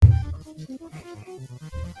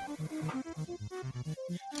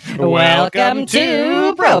Welcome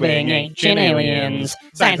to Probing Ancient Aliens.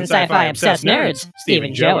 Science and sci-fi obsessed nerds, Steve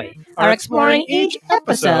and Joey, are exploring each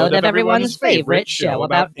episode of everyone's favorite show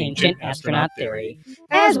about ancient astronaut theory,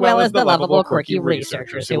 as well as the lovable, quirky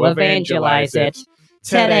researchers who evangelize it.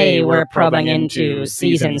 Today we're probing into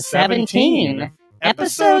Season 17,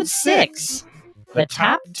 Episode 6, The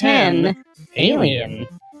Top 10 Alien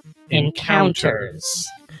Encounters.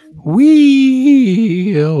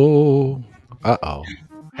 Uh-oh.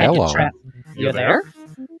 Hello. You there?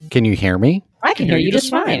 Can you hear me? I can hear you just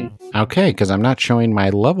fine. Okay, because I'm not showing my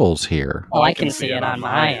levels here. Well, I can see it on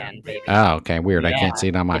my end, baby. Oh, okay, weird. Yeah. I can't see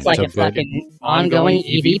it on mine. It's like So a fucking ongoing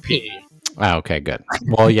EVP. Oh, okay, good.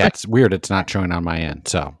 Well, yeah, it's weird. It's not showing on my end,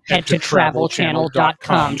 so. Head to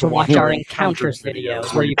travelchannel.com to watch our encounters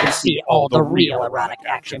videos where you can see all the real erotic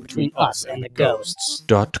action between us and the ghosts.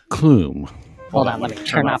 .clume. Hold on, let me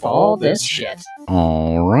turn off all this shit.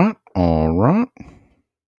 All right.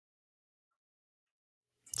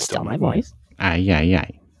 Still my voice. Aye.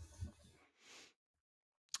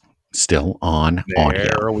 Still on audio.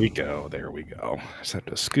 There we go. Just have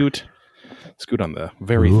to scoot on the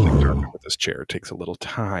very thick carpet with this chair. It takes a little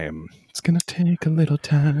time. It's going to take a little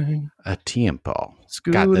time. A tiempo.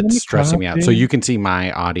 Scoot God, in the that's stressing me out. So carpet. you can see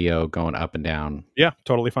my audio going up and down. Yeah,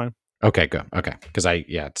 totally fine. Okay, good. Okay, because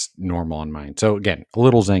it's normal on mine. So again, a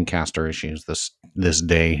little Zencastr issues this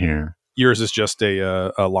day here. Yours is just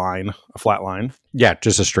a line, a flat line. Yeah,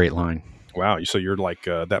 just a straight line. Wow. So you're like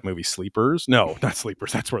that movie Sleepers? No, not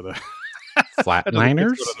Sleepers. That's where the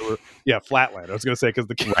Flatliners? Yeah, Flatline. I was going to say because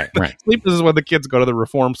Right. Sleepers is when the kids go to the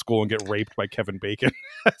reform school and get raped by Kevin Bacon.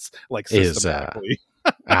 Like systematically.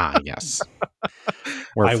 Yes.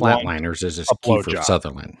 Where I Flatliners is a Kiefer blowjob.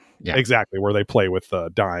 Sutherland. Yeah, Exactly, where they play with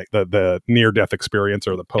the near-death experience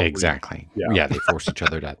or the post. exactly. Yeah. Yeah, they force each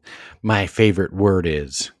other to. My favorite word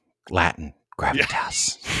is Latin,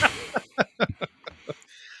 gravitas.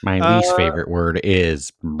 My least favorite word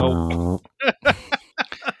is. Oh,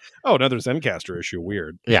 another Zencastr issue.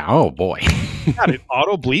 Weird. Yeah, oh boy. God, it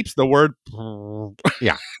auto bleeps the word.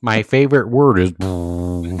 Yeah, my favorite word is.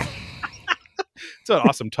 It's an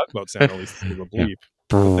awesome tugboat sound, at least it's a bleep.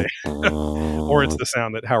 Or it's the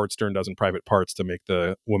sound that Howard Stern does in Private Parts to make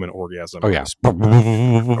the woman orgasm. Oh, yeah.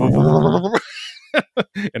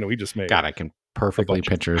 And we just made. God, I can perfectly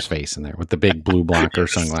picture his face in there with the big blue blocker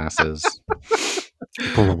sunglasses.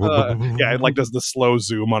 Yeah, it like does the slow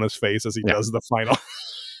zoom on his face as he does the final.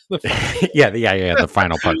 Yeah, the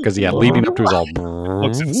final part, because leading up to his all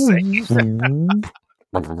Looks insane.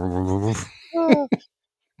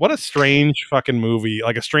 What a strange fucking movie,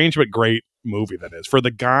 like a strange but great movie that is for the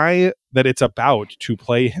guy that it's about to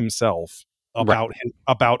play himself about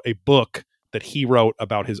about a book that he wrote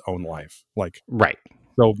about his own life, like right.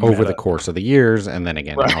 So over the course of the years, and then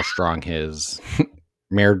again Right. how strong his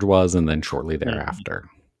marriage was, and then shortly thereafter.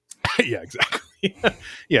 Yeah, exactly.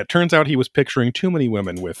 Yeah, it turns out he was picturing too many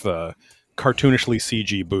women with cartoonishly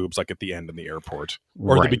CG boobs, like at the end in the airport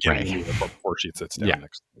or the beginning of the airport before she sits down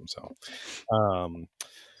next to him. So,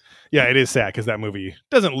 yeah, it is sad because that movie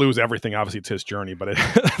doesn't lose everything. Obviously, it's his journey, but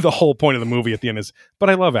the whole point of the movie at the end is, but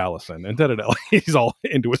I love Allison, and he's all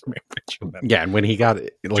into his marriage. Yeah, and when he got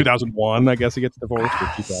 2001, I guess he gets divorced, or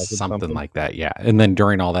 2000, something like that. Yeah, and then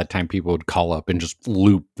during all that time, people would call up and just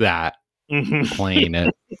loop that playing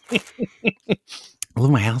it. I love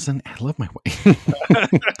my Allison. I love my wife.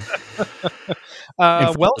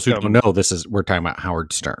 For those who don't know, we're talking about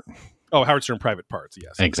Howard Stern. Oh, Howard Stern Private Parts.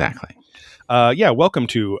 Yes, exactly. Yeah, welcome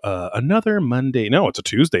to another Monday. No, it's a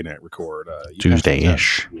Tuesday night record.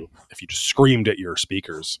 Tuesday-ish. If you just screamed at your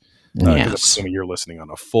speakers. Yes. You're listening on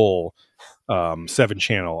a full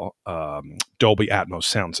 7-channel Dolby Atmos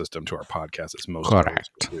sound system to our podcast. It's most correct.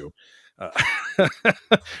 Do.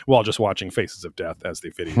 While just watching Faces of Death as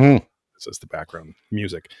the video. This is the background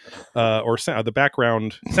music or the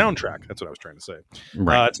background soundtrack. That's what I was trying to say.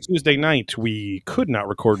 Right. It's Tuesday night. We could not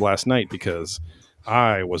record last night because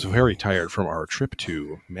I was very tired from our trip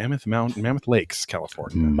to Mammoth Lakes,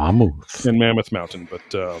 California. Mammoth. In Mammoth Mountain. But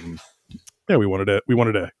yeah, we wanted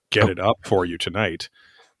to get it up for you tonight.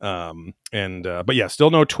 But yeah,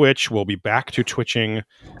 still no Twitch. We'll be back to twitching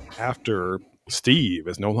after Steve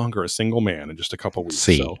is no longer a single man in just a couple weeks.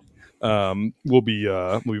 So we'll be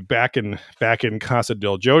back in Casa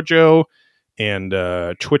del Jojo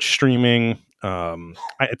and Twitch streaming.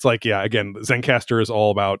 It's like, yeah, again, Zencastr is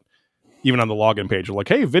all about, even on the login page, we're like,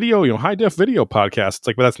 hey, video, high def video podcast. It's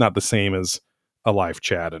like, but that's not the same as a live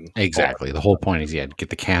chat. And exactly. The whole point is, get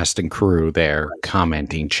the cast and crew there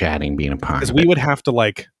commenting, chatting, being a part of it. Because we would have to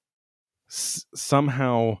like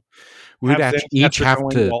somehow we'd each have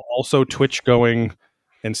to while also Twitch going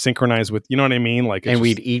and synchronize with, you know what I mean? Like, and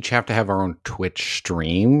we'd each have to have our own Twitch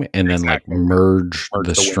stream and then like merge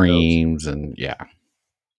the streams and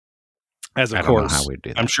As of I course, don't know how we'd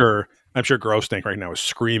do that. I'm sure Gross Snake right now is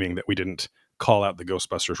screaming that we didn't call out the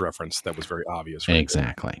Ghostbusters reference. That was very obvious. Right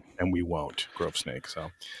exactly. there. And we won't, Grove Snake.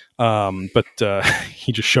 So, but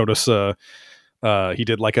he just showed us, he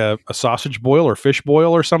did like a sausage boil or fish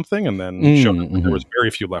boil or something. And then showed us there was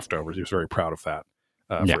very few leftovers. He was very proud of that.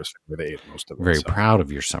 For his family. They ate most of it. Very proud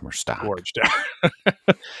of your summer stock.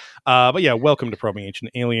 But yeah, welcome to Probing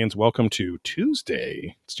Ancient Aliens. Welcome to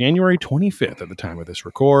Tuesday. It's January 25th at the time of this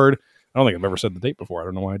record. I don't think I've ever said the date before. I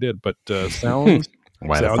don't know why I did, but sounds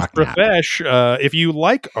profesh. If you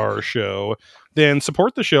like our show, then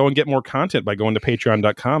support the show and get more content by going to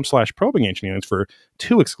patreon.com/Probing Ancient Aliens for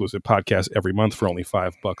 2 exclusive podcasts every month for only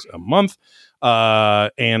 $5 a month.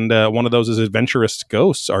 And one of those is Adventurous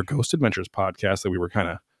Ghosts, our Ghost Adventures podcast that we were kind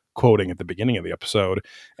of quoting at the beginning of the episode.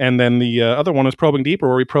 And then the other one is Probing Deeper,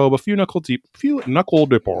 where we probe a few knuckle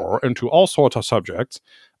deeper into all sorts of subjects.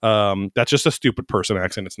 That's just a stupid person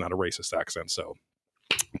accent. It's not a racist accent. So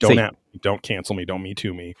don't cancel me. Don't me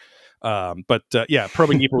to me. But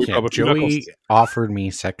Probing Deeper. We probe a few Joey offered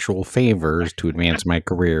me sexual favors to advance my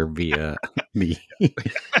career via the.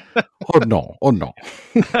 Oh no.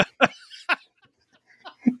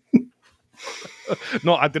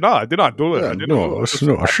 No, I did not do it. I didn't no, I'm just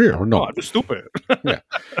stupid.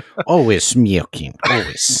 Always smoking.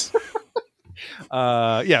 Always.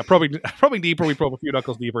 Probing Deeper, we probe a few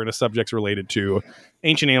knuckles deeper into subjects related to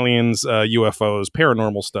ancient aliens, UFOs,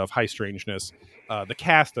 paranormal stuff, high strangeness, the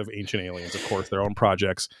cast of Ancient Aliens, of course, their own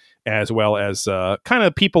projects, as well as kind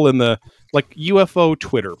of people in the like UFO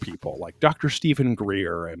Twitter people, like Dr. Stephen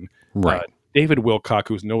Greer and David Wilcock,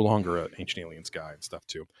 who's no longer an Ancient Aliens guy and stuff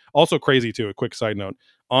too. Also crazy too, a quick side note,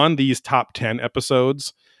 on these top 10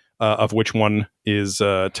 episodes, of which one is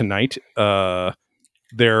tonight,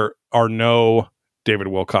 there are no David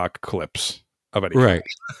Wilcock clips of any right.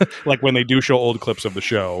 Like when they do show old clips of the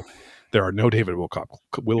show, there are no David Wilcock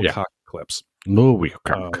clips. No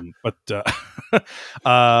Wilcock. But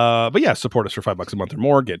yeah, support us for $5 a month or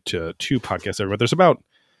more. Get to 2 podcasts every month.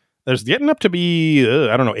 There's getting up to be,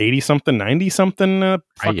 80 something, 90 something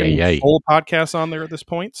full podcasts on there at this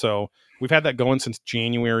point. So we've had that going since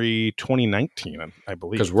January 2019, I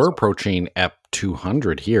believe. Because we're approaching EP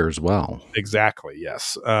 200 here as well. Exactly,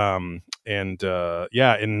 yes. In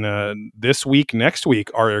this week, next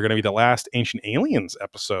week are going to be the last Ancient Aliens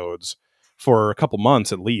episodes for a couple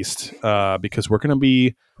months at least, because we're going to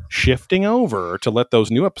be shifting over to let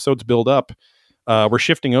those new episodes build up. We're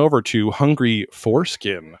shifting over to Hungry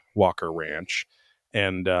Foreskin Walker Ranch,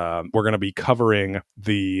 and we're going to be covering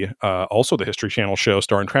also the History Channel show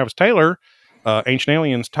starring Travis Taylor, Ancient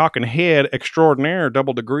Aliens Talking Head Extraordinaire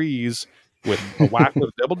Double Degrees with a wife with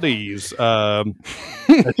double D's, as far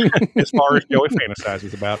as Joey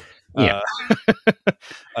fantasizes about.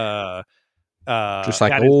 Just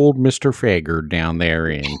like old Mr. Fagard down there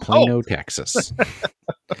in Plano, Texas,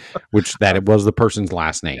 which it was the person's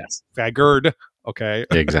last name. Yes. Fagard. Okay.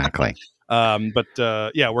 Exactly. We're going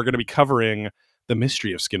to be covering the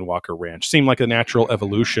mystery of Skinwalker Ranch. Seemed like a natural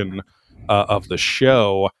evolution of the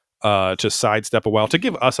show to sidestep a while, to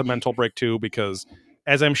give us a mental break too, because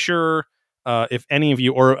as I'm sure if any of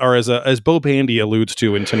you, or as Bo Bandy alludes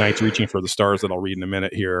to in tonight's Reaching for the Stars that I'll read in a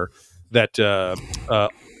minute here, that the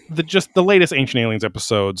latest Ancient Aliens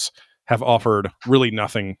episodes have offered really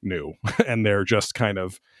nothing new, and they're just kind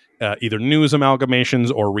of either news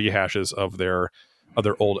amalgamations or rehashes of their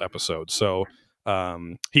old episodes. So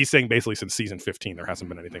he's saying basically since season 15 there hasn't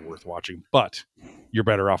been anything worth watching, but you're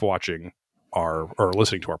better off watching or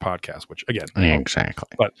listening to our podcast, which again, exactly.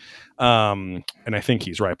 But and I think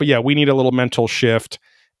he's right. But yeah, we need a little mental shift.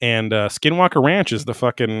 And Skinwalker Ranch is the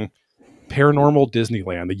fucking paranormal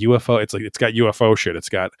Disneyland. The UFO, it's got UFO shit. It's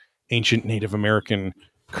got ancient Native American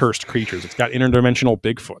cursed creatures. It's got interdimensional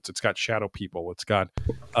Bigfoots. It's got shadow people. It's got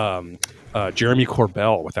Jeremy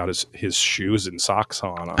Corbell without his shoes and socks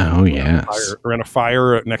on. Oh yeah, around a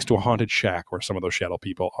fire next to a haunted shack where some of those shadow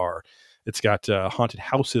people are. It's got haunted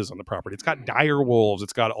houses on the property. It's got dire wolves.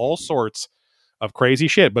 It's got all sorts of crazy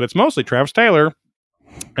shit. But it's mostly Travis Taylor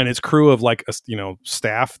and his crew of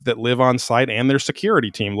staff that live on site and their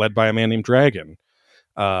security team led by a man named Dragon.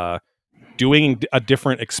 Doing a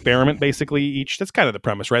different experiment, basically that's kind of the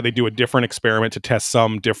premise, right? They do a different experiment to test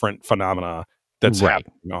some different phenomena that's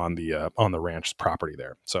happening on the ranch property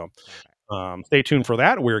there. So stay tuned for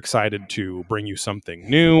that. We're excited to bring you something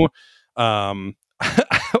new.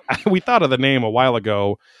 We thought of the name a while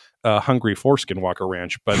ago, Hungry Foreskin Walker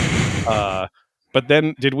Ranch, but But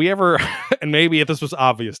then did we ever, and maybe this was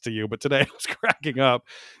obvious to you, but today I was cracking up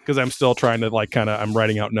because I'm still trying to like I'm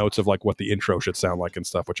writing out notes of like what the intro should sound like and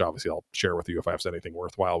stuff, which obviously I'll share with you if I have said anything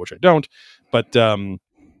worthwhile, which I don't. But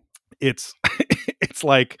it's it's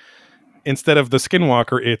like instead of the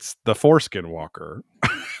Skinwalker, it's the Foreskin Walker,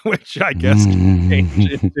 which I guess can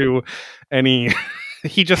change into any.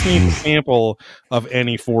 He just needs a sample of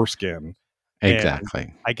any foreskin. Exactly.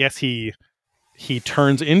 And I guess he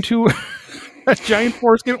turns into a giant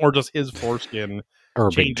foreskin, or just his foreskin or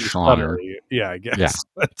a big schlonner. Yeah, I guess.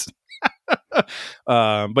 Yeah.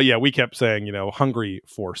 But yeah, we kept saying, hungry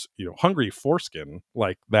foreskin,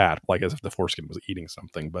 like that, like as if the foreskin was eating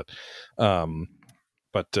something. But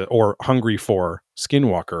or hungry for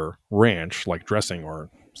Skinwalker Ranch, like dressing or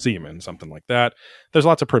semen, something like that. There's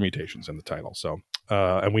lots of permutations in the title. So,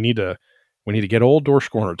 and we need to get old Dorsch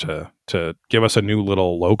Corner to give us a new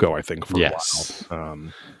little logo, I think, for a while.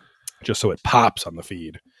 Just so it pops on the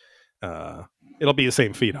feed. It'll be the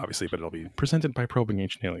same feed, obviously, but it'll be presented by Probing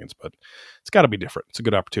Ancient Aliens. But it's got to be different. It's a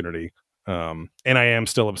good opportunity. And I am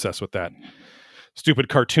still obsessed with that stupid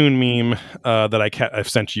cartoon meme that I've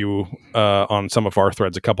sent you on some of our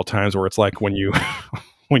threads a couple times, where it's like when you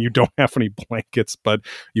when you don't have any blankets, but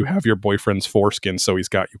you have your boyfriend's foreskin, so he's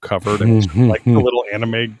got you covered, and it's like the little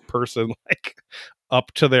anime person, like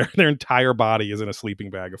up to their entire body is in a sleeping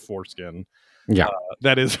bag of foreskin. Yeah,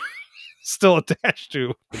 that is still attached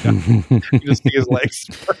to. You just see his legs.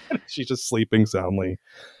 She's just sleeping soundly.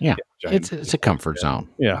 Yeah, it's a comfort zone.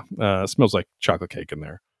 Yeah, smells like chocolate cake in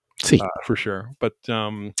there. For sure. But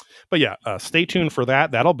yeah, stay tuned for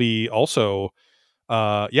that. That'll be also.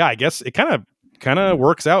 I guess it kind of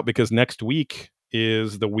works out because next week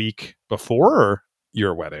is the week before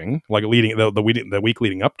your wedding, like leading the week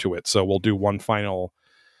leading up to it. So we'll do one final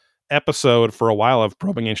episode for a while of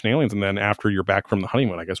Probing Ancient Aliens, and then after you're back from the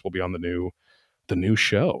honeymoon, I guess we'll be on the new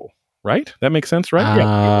show. Right? That makes sense,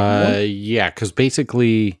 right? Yeah, because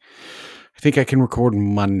basically, I think I can record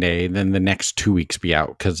Monday, then the next 2 weeks be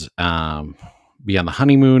out because be on the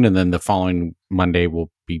honeymoon, and then the following Monday we'll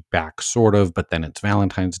be back, sort of. But then it's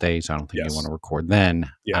Valentine's Day, so I don't think you want to record then.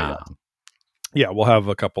 Yeah, we'll have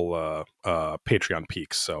a couple Patreon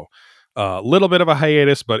peaks, so. A little bit of a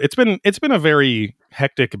hiatus, but it's been a very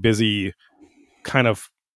hectic, busy kind of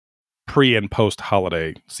pre and post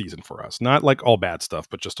holiday season for us. Not like all bad stuff,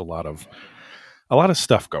 but just a lot of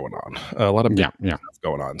stuff going on. A lot of stuff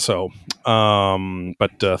going on. So,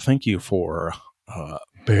 but thank you for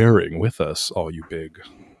bearing with us, all you big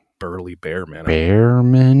burly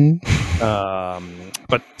bearmen.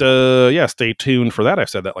 But stay tuned for that. I've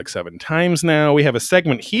said that like 7 times now. We have a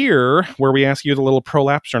segment here where we ask you, the little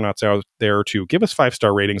prolapsernauts out there, to give us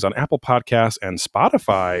 5-star ratings on Apple Podcasts and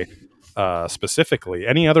Spotify. Specifically,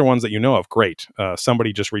 any other ones that you know of, great.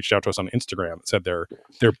 Somebody just reached out to us on Instagram and said they're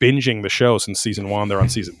binging the show since season 1. They're on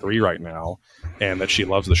season 3 right now, and that she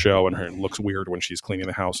loves the show, and it looks weird when she's cleaning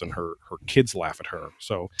the house and her kids laugh at her.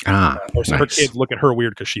 So nice. Her kids look at her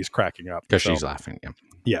weird because she's cracking up because she's laughing. Yeah.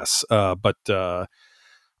 Yes, but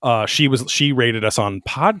she rated us on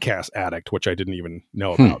Podcast Addict, which I didn't even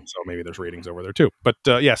know about. So maybe there's ratings over there too. But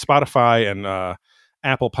Spotify and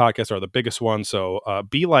Apple Podcasts are the biggest ones. So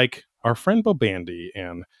be like our friend Bo Bandy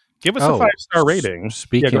and give us a 5-star rating.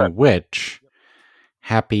 Speaking of which,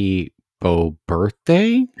 happy Bo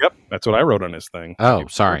birthday. Yep, that's what I wrote on his thing. Oh,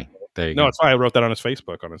 sorry. There you go. No, it's fine. I wrote that on his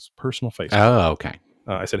Facebook, on his personal Facebook. Oh, okay.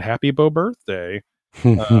 I said happy Bo birthday,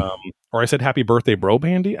 or I said happy birthday, Bro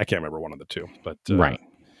Bandy. I can't remember, one of the two, but right.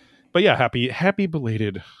 But yeah, happy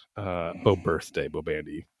belated Bo birthday, Bo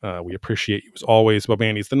Bandy. We appreciate you as always. Bo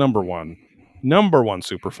Bandy's the number one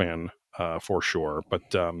super fan for sure.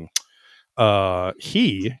 But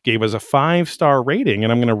he gave us a 5-star rating,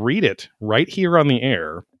 and I'm going to read it right here on the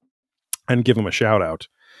air and give him a shout out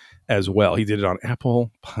as well. He did it on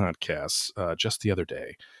Apple Podcasts just the other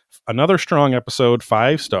day. Another strong episode,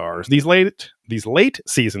 5 stars. These late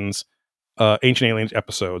seasons Ancient Aliens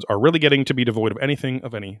episodes are really getting to be devoid of anything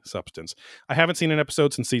of any substance. I haven't seen an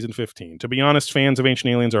episode since season 15. To be honest, fans of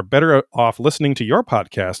Ancient Aliens are better off listening to your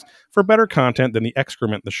podcast for better content than the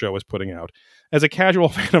excrement the show is putting out. As a casual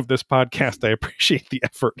fan of this podcast, I appreciate the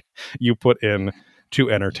effort you put in to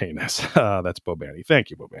entertain us. That's Bo Bandy. Thank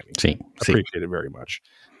you, Bo Bandy. Appreciate it very much.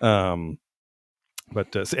 But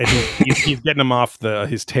he's getting him off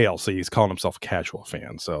his tail, so he's calling himself a casual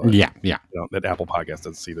fan. So yeah. That Apple Podcast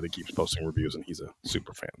doesn't see that he keeps posting reviews, and he's a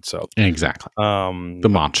super fan. So exactly, the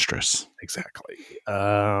monstrous. Exactly.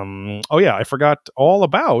 I forgot all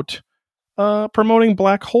about promoting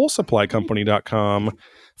BlackHoleSupplyCompany.com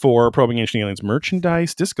for Probing Ancient Aliens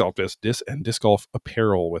merchandise, disc golf disc and disc golf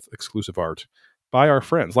apparel with exclusive art by our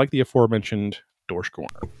friends, like the aforementioned Dorsch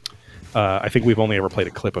Corner. I think we've only ever played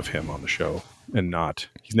a clip of him on the show, and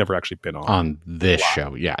he's never actually been on this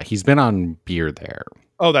show. Yeah, he's been on Beer There.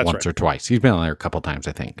 Oh, that's once right. or twice. He's been on there a couple times,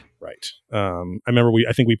 I think. Right. I remember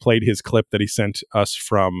I think we played his clip that he sent us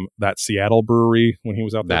from that Seattle brewery when he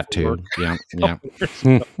was out there. That too. Work.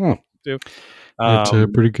 Yeah.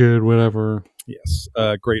 It's pretty good. Whatever. Yes.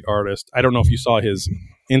 Great artist. I don't know if you saw his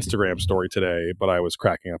Instagram story today, but I was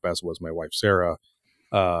cracking up, as was my wife Sarah,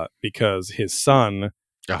 because his son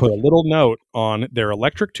put a little note on their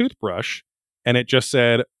electric toothbrush, and it just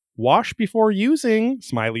said, "Wash before using,"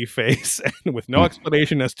 smiley face, and with no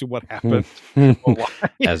explanation as to what happened or why.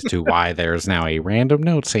 As to why there's now a random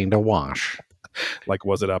note saying to wash. Like,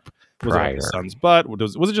 was it up his son's butt?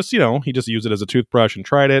 Was it just, he just used it as a toothbrush and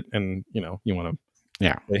tried it, and you want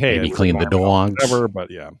to say, hey, maybe clean the dogs, whatever.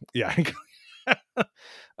 But yeah.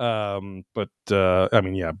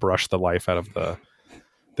 Brush the life out of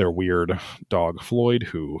their weird dog Floyd,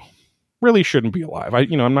 who really shouldn't be alive.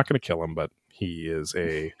 I'm not going to kill him, but he is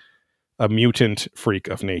a mutant freak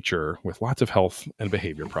of nature with lots of health and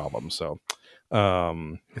behavior problems. So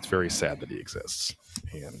it's very sad that he exists.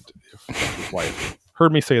 And if his wife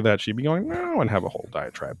heard me say that, she'd be going, no, and have a whole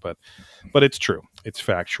diatribe. But it's true. It's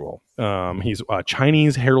factual. He's a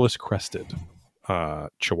Chinese hairless crested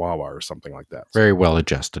Chihuahua or something like that. Very well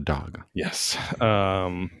adjusted dog. Yes.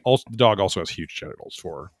 Also, the dog also has huge genitals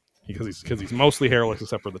because he's mostly hairless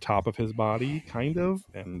except for the top of his body, kind of,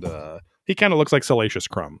 and he kind of looks like Salacious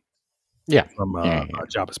Crumb. Yeah, from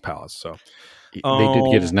Jabba's palace. So they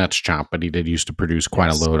did get his nuts chopped, but he did used to produce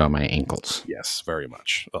quite a load on my ankles. Yes, very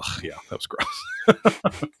much. Ugh, yeah, that was gross.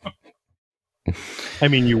 I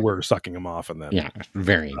mean, you were sucking him off, and then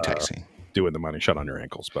very enticing. Doing the money shot on your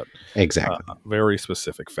ankles, but exactly, very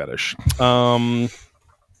specific fetish.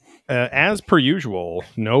 As per usual,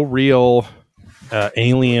 no real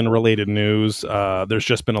alien related news. There's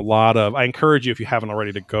just been a lot of. I encourage you, if you haven't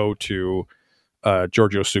already, to go to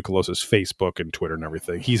Giorgio Tsoukalos' Facebook and Twitter and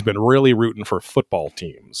everything. He's been really rooting for football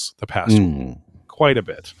teams the past week, quite a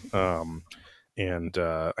bit. And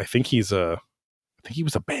I think he was a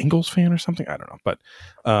Bengals fan or something. I don't know, but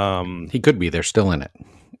he could be. They're still in it,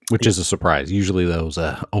 which is a surprise. Usually those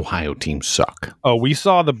Ohio teams suck. Oh, we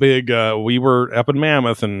saw the big. We were up in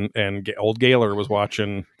Mammoth, and old Gaylor was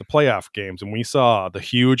watching the playoff games, and we saw the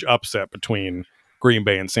huge upset between Green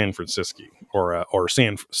Bay and San Francisco, or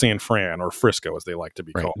San Fran, or Frisco, as they like to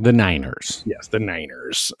be called. The Niners. Yes, the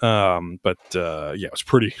Niners. It was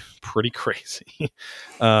pretty crazy.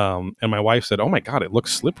 And my wife said, "Oh my God, it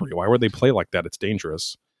looks slippery. Why would they play like that? It's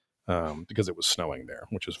dangerous." Because it was snowing there,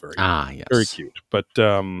 which was very cute. But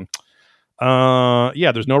there's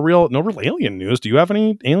no real alien news. Do you have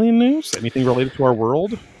any alien news? Anything related to our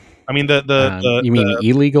world? I mean, you mean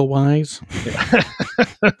illegal wise?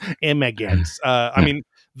 Immigrants. I mean,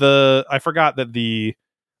 I forgot that the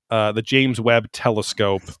James Webb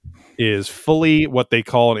Telescope is fully what they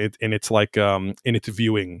call it, and it's like in its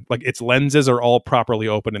viewing, like its lenses are all properly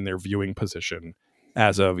open in their viewing position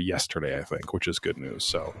as of yesterday, I think, which is good news.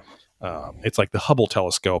 So it's like the Hubble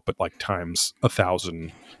telescope, but like times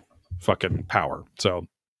 1,000 fucking power. So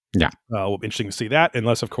will be interesting to see that,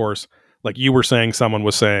 unless of course, like you were saying, someone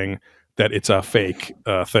was saying that it's a fake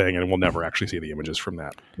thing, and we'll never actually see the images from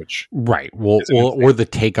that. Which right, or the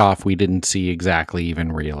takeoff we didn't see exactly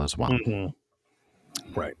even real as well.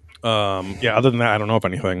 Mm-hmm. Right. Other than that, I don't know of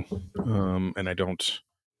anything, and I don't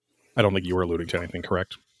think you were alluding to anything.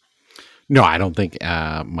 Correct? No, I don't think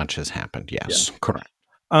much has happened. Yes, correct.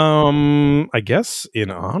 I guess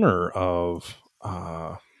in honor of.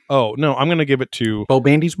 I'm going to give it to Bo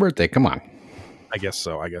Bandy's birthday. Come on. I guess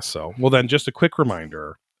so. Well, then, just a quick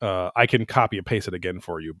reminder. I can copy and paste it again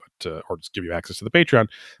for you, but or just give you access to the Patreon.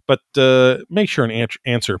 But make sure and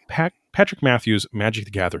answer Patrick Matthews' Magic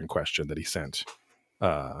the Gathering question that he sent.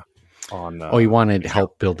 On he wanted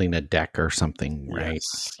help building a deck or something, right?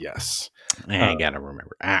 Yes. I gotta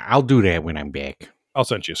remember. I'll do that when I'm back. I'll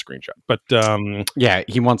send you a screenshot. But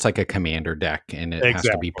he wants like a commander deck, and it has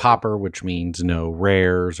to be pauper, which means no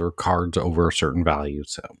rares or cards over a certain value.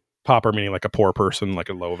 So pauper meaning like a poor person, like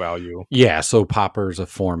a low value. Yeah, so pauper is a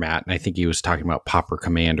format, and I think he was talking about pauper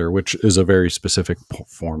commander, which is a very specific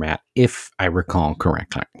format, if I recall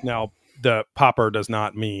correctly. Now, the pauper does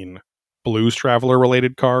not mean Blues Traveler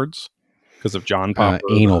related cards because of John Popper.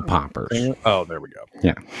 Anal poppers. Oh, there we go.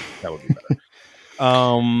 Yeah, that would be better.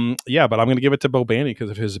 But I'm going to give it to Bo Bandy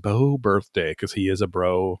because of his Bo birthday, because he is a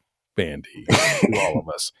bro bandy to all of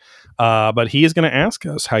us. But he is going to ask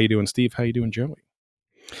us, how you doing, Steve? How you doing, Joey?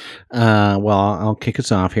 I'll kick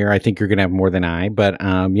us off here. I think you're going to have more than I, but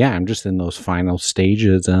I'm just in those final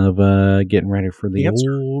stages of getting ready for the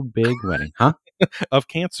old big wedding. Huh? of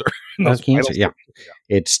cancer. Of cancer, yeah.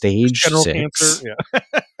 It's stage General 6. cancer.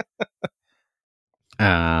 Yeah.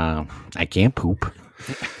 I can't poop.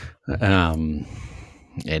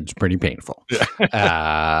 It's pretty painful.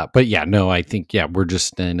 But yeah, no, I think, we're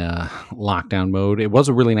just in lockdown mode. It was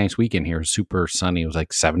a really nice weekend here. Super sunny. It was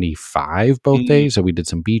like 75 both days. So we did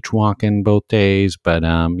some beach walking both days. But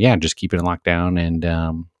just keeping it locked down and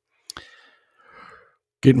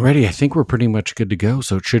getting ready. I think we're pretty much good to go.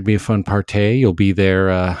 So it should be a fun partay. You'll be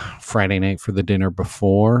there Friday night for the dinner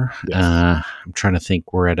before. Yes. I'm trying to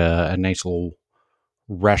think. We're at a nice little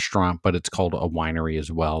restaurant, but it's called a winery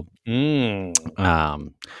as well. But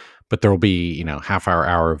there will be, half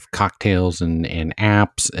hour of cocktails and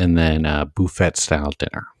apps, and then a buffet style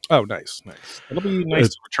dinner. Oh, nice. It'll be nice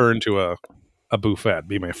to return to a buffet.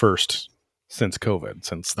 Be my first since COVID,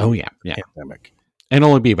 since the pandemic. And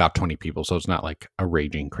only be about 20 people, so it's not like a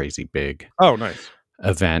raging crazy big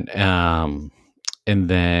event. And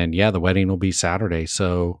then the wedding will be Saturday,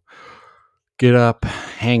 so get up,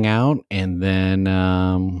 hang out, and then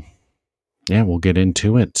we'll get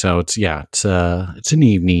into it. So it's an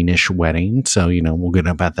evening-ish wedding. So we'll get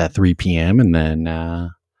up at that 3 p.m. and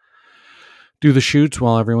then do the shoots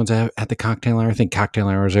while everyone's at the cocktail hour. I think cocktail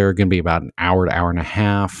hours are going to be about an hour to hour and a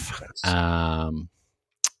half.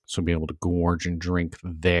 So be able to gorge and drink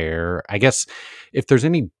there. I guess if there's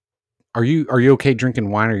any, are you okay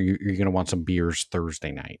drinking wine, or you're going to want some beers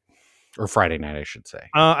Thursday night? Or Friday night, I should say.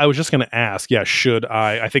 I was just going to ask, should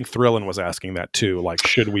I think Thrillin was asking that too, like,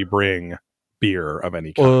 should we bring beer of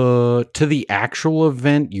any kind? To the actual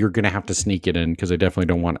event, you're going to have to sneak it in, because I definitely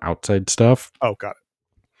don't want outside stuff. Oh, got it.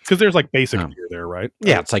 Because there's like basic beer there, right?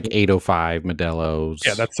 Yeah, it's like 805 Modelo's.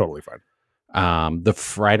 Yeah, that's totally fine. The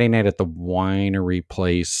Friday night at the winery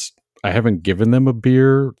place, I haven't given them a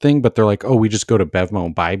beer thing, but they're like, oh, we just go to Bevmo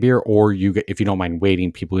and buy beer, or if you don't mind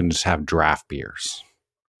waiting, people can just have draft beers.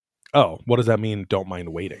 Oh, what does that mean? Don't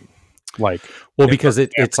mind waiting? Like, because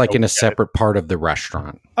it's like in a separate part of the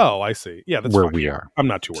restaurant. Oh, I see. Yeah, that's where fine. we are. I'm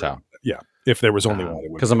not too worried. Yeah, if there was only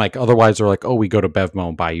one, because I'm like, otherwise they're like, oh, we go to Bevmo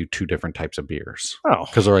and buy you 2 different types of beers. Oh,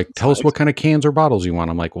 because they're like, tell us what kind of cans or bottles you want.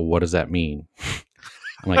 I'm like, well, what does that mean?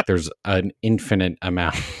 I'm like, there's an infinite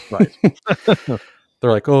amount. Right.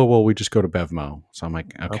 They're like, oh, well, we just go to Bevmo. So I'm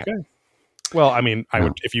like, okay. Well, I mean, I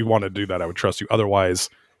would, if you want to do that, I would trust you. Otherwise,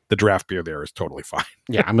 the draft beer there is totally fine.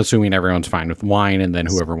 Yeah, I'm assuming everyone's fine with wine, and then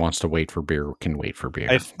whoever wants to wait for beer can wait for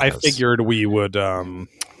beer. I figured we would,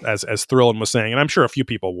 as Thrillin was saying, and I'm sure a few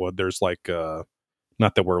people would. There's like,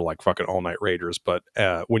 not that we're like fucking all night ragers, but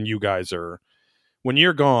when you're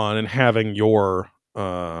gone and having your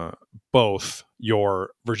both your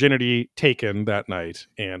virginity taken that night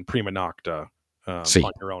and prima nocta on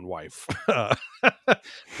your own wife,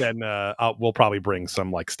 then we'll probably bring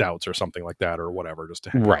some like stouts or something like that or whatever, just to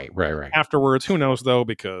hang right afterwards. Who knows though,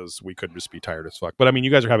 because we could just be tired as fuck. But I mean, you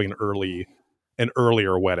guys are having an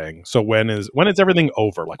earlier wedding, so when is everything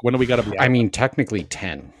over? Like, when do we got to be out? I mean, technically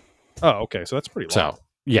 10. Oh, okay, so that's pretty long. So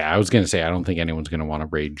yeah, I was gonna say I don't think anyone's gonna want to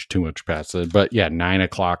rage too much past it, but 9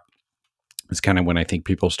 o'clock is kind of when I think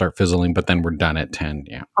people start fizzling, but then we're done at 10.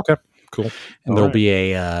 Yeah. Okay, cool. And there'll be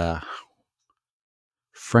a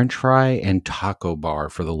French fry and taco bar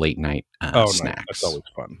for the late night snacks. Nice. That's always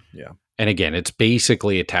fun. Yeah. And again, it's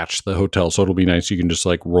basically attached to the hotel, so it'll be nice. You can just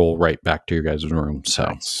like roll right back to your guys' room. So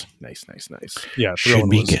nice. Yeah, should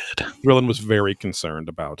be good. Thrillin was very concerned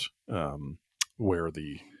about where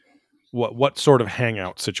what sort of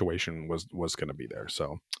hangout situation was going to be there.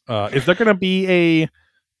 So, is there going to be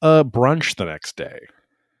a brunch the next day?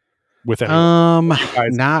 With anyone?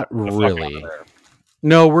 Not really.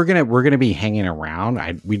 No, we're gonna be hanging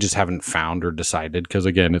around. We just haven't found or decided, because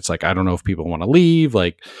again, it's like I don't know if people want to leave.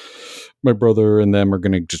 Like my brother and them are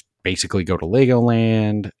gonna just basically go to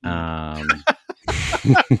Legoland.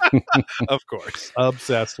 Of course,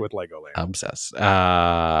 obsessed with Legoland. Obsessed.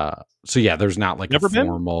 So yeah, there's not like never a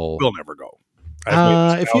formal. We'll never go.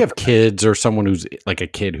 If you have kids or someone who's like a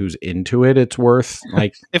kid who's into it, it's worth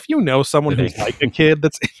like. If you know someone who's like a kid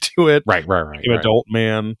that's into it, right. An adult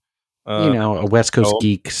man. A West Coast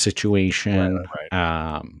geek situation.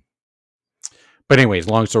 Right. But anyways,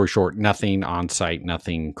 long story short, nothing on site,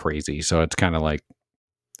 nothing crazy. So it's kind of like,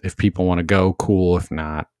 if people want to go, cool. If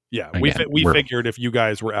not, we figured if you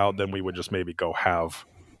guys were out, then we would just maybe go have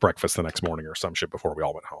breakfast the next morning or some shit before we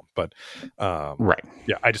all went home. But right.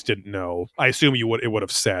 Yeah, I just didn't know. I assume it would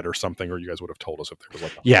have said or something, or you guys would have told us if there was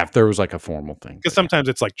like if there was like a formal thing. Because sometimes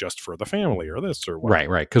it's like just for the family or this or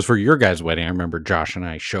whatever. Right. Because for your guys' wedding, I remember Josh and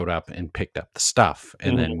I showed up and picked up the stuff,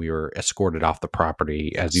 and then we were escorted off the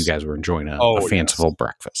property as you guys were enjoying a fanciful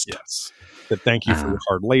breakfast. Yes. But thank you for your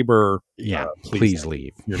hard labor. Yeah. Please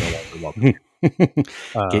leave. You're no longer welcome.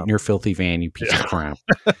 Get in your filthy van, you piece of crap.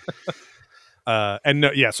 And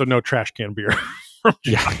so no trash can beer from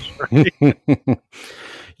Josh.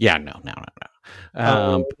 Yeah,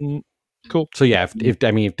 no. Cool. So yeah, if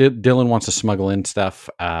Dylan wants to smuggle in stuff,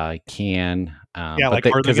 I can. Are they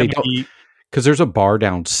because going to be? Because there's a bar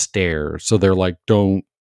downstairs, so they're like,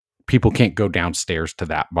 people can't go downstairs to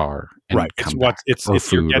that bar. And Right. come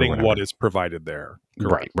It's you're getting what is provided there.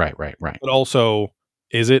 Correct. Right. But also,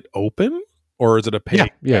 is it open or is it a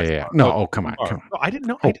paid? Yeah. No, come on. No, I didn't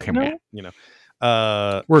know. Come on. You know,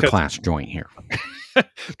 we're a class joint here.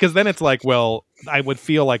 Because then it's like, well, I would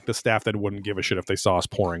feel like the staff that wouldn't give a shit if they saw us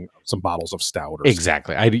pouring some bottles of stout. Or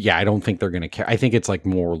exactly. I don't think they're going to care. I think it's like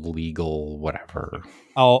more legal, whatever.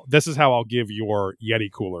 This is how I'll give your Yeti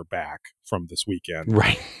cooler back from this weekend.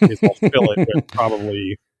 Right. Is I'll fill it with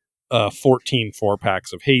probably 14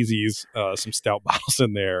 4-packs of hazies, some stout bottles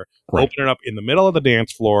in there. Right. Open it up in the middle of the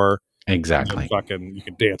dance floor. Exactly. You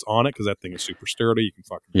can dance on it because that thing is super sturdy. You can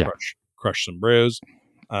fucking crush some brews.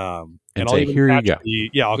 And say, here you go.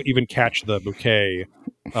 I'll even catch the bouquet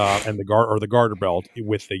and the garter belt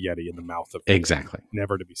with the Yeti in the mouth of exactly,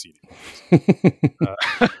 never to be seen.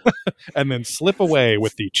 And then slip away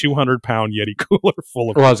with the 200-pound Yeti cooler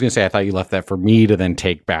full of. Well, I was going to say, I thought you left that for me to then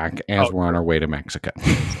take back as we're on our way to Mexico,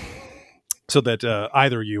 so that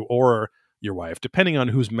either you or your wife, depending on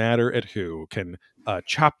who's madder at who, can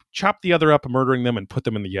chop the other up, murdering them, and put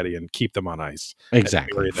them in the Yeti and keep them on ice.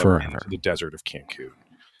 Exactly, forever. Into the desert of Cancun.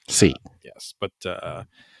 See, yes, but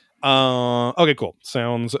okay, cool.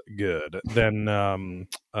 Sounds good. Then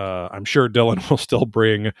I'm sure Dylan will still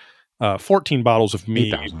bring 14 bottles of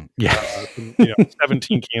mead,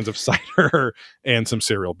 17 cans of cider, and some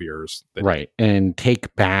cereal beers. Right, and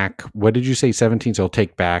take back. What did you say? 17. So he'll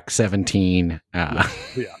take back 17. Yeah.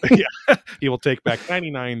 He will take back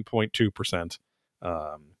 99.2%.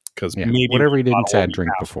 Because maybe whatever he didn't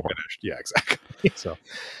drink before. Finished. Yeah, exactly. So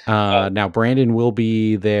now Brandon will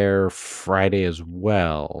be there Friday as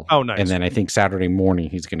well. Oh, nice. And then I think Saturday morning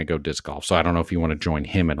he's going to go disc golf. So I don't know if you want to join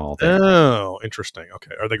him at all. Oh, interesting.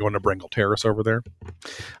 Okay, are they going to Bringle Terrace over there?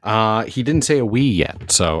 He didn't say a we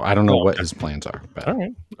yet, so I don't know what his plans are. But all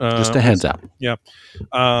right, just a heads up. Yeah,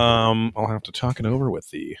 I'll have to talk it over with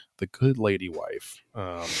the good lady wife.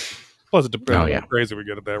 Plus, it depends on how crazy we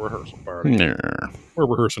get at that rehearsal party. We're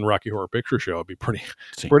rehearsing Rocky Horror Picture Show. It'd be pretty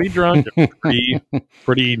drunk,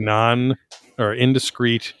 pretty non or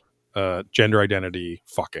indiscreet gender identity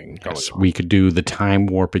fucking. Yes, we could do the time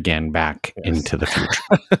warp again back into the future.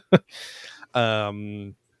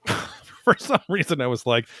 For some reason, I was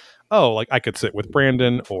like, I could sit with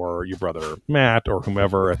Brandon or your brother Matt or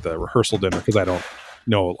whomever at the rehearsal dinner because I don't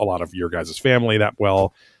know a lot of your guys' family that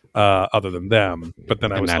well. Other than them, but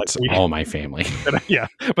then that's all my family.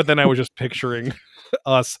 But then I was just picturing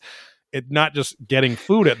us, not just getting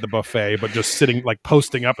food at the buffet, but just sitting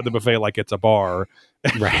posting up at the buffet like it's a bar,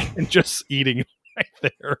 right, and just eating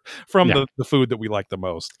right there from the food that we like the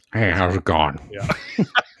most. Hey, how's it going? Yeah.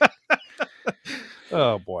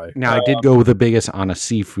 Oh boy! Now I did go with the biggest on a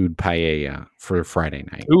seafood paella for Friday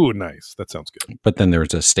night. Ooh, nice. That sounds good. But then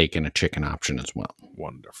there's a steak and a chicken option as well.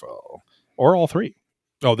 Wonderful. Or all three.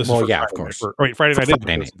 Oh, this is Friday of course. Friday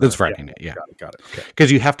night. This is Friday night. Yeah, got it. Okay.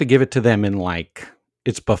 Because you have to give it to them in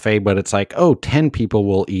it's buffet, but it's 10 people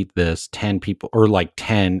will eat this. 10 people, or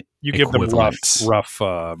 10. You give them rough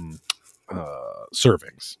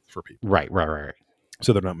servings for people. Right.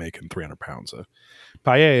 So they're not making 300 pounds of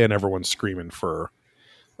paella, and everyone's screaming for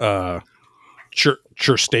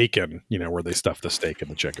chursteakin, where they stuff the steak in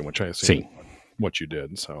the chicken, which I assume what you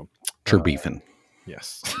did. So churbeefin.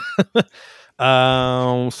 Yes.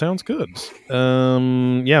 Sounds good.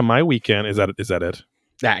 My weekend is that it?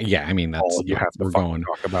 Yeah, I mean that's we're going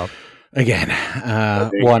talk about again.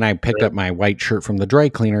 And I picked up my white shirt from the dry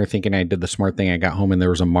cleaner, thinking I did the smart thing. I got home and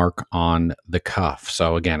there was a mark on the cuff.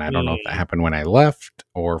 So again, I don't know if that happened when I left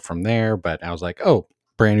or from there, but I was like,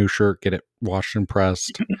 brand new shirt, get it washed and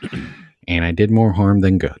pressed, and I did more harm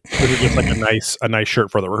than good. Was it just a nice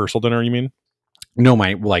shirt for the rehearsal dinner? You mean? No,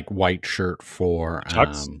 my white shirt for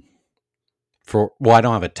tux. I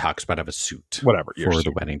don't have a tux, but I have a suit. Whatever for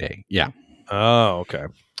the wedding day. Yeah. Oh, okay.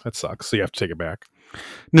 That sucks. So you have to take it back.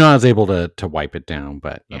 No, I was able to wipe it down,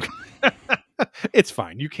 but it's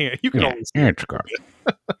fine. You can always. It's good.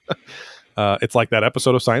 It's like that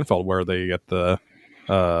episode of Seinfeld where they get the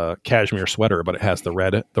cashmere sweater, but it has the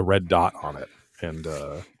red dot on it, and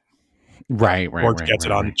right. George gets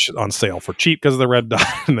it on sale for cheap because of the red dot,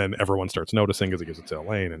 and then everyone starts noticing because he gives it to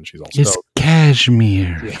Elaine, and she's all stoked. It's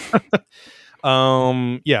cashmere.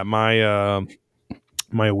 Yeah.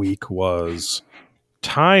 My week was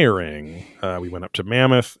tiring. We went up to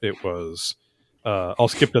Mammoth. It was I'll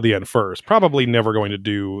skip to the end first. Probably never going to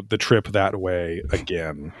do the trip that way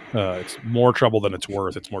again. It's more trouble than it's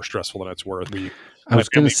worth. It's more stressful than it's worth. I was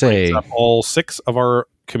going to brings say, up all 6 of our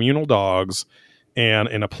communal dogs, and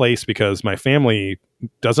in a place because my family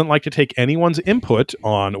doesn't like to take anyone's input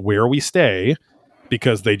on where we stay,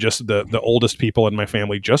 because they just the oldest people in my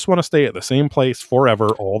family just want to stay at the same place forever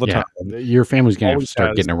all the time. your family's going to have to Always start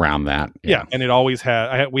has. getting around that. Yeah, and it always had.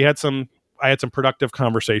 I had some productive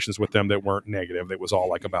conversations with them that weren't negative. It was all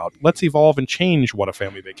like about let's evolve and change what a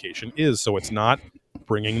family vacation is, so it's not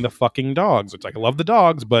bringing the fucking dogs. It's like I love the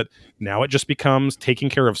dogs, but now it just becomes taking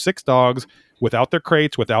care of 6 dogs without their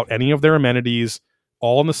crates, without any of their amenities,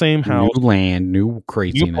 all in the same house. New land, new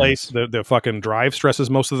craziness. New place. The fucking drive stresses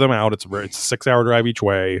most of them out. It's a 6-hour drive each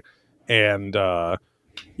way, and our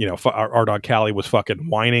dog Callie was fucking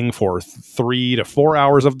whining for 3 to 4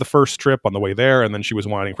 hours of the first trip on the way there, and then she was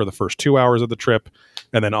whining for the first 2 hours of the trip,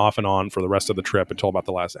 and then off and on for the rest of the trip until about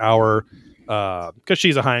the last hour. Because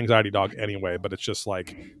she's a high anxiety dog anyway, but it's just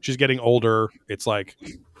like she's getting older. It's like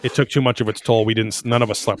it took too much of its toll. None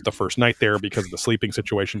of us slept the first night there because of the sleeping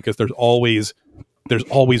situation. Because there's always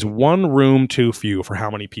one room too few for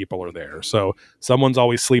how many people are there. So someone's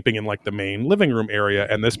always sleeping in like the main living room area,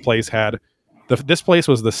 and this place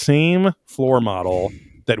was the same floor model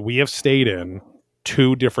that we have stayed in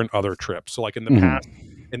 2 different other trips. So like in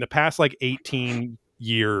the past like 18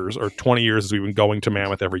 years or 20 years as we've been going to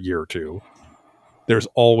Mammoth every year or two, there's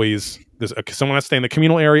always someone has to stay in the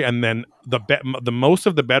communal area, and then the most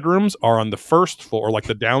of the bedrooms are on the first floor, like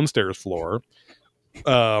the downstairs floor.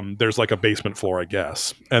 There's like a basement floor, I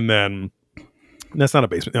guess, and then that's not a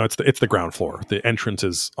basement. No, it's the ground floor. The entrance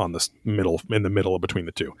is in the middle between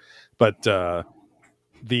the two. But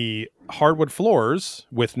the hardwood floors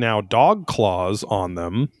with now dog claws on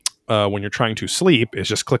them, when you're trying to sleep, is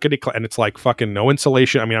just clickety-clack, and it's like fucking no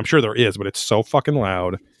insulation. I mean, I'm sure there is, but it's so fucking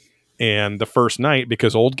loud. And the first night,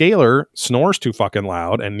 because old Gaylor snores too fucking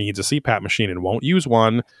loud and needs a CPAP machine and won't use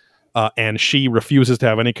one, and she refuses to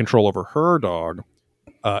have any control over her dog,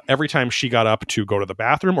 every time she got up to go to the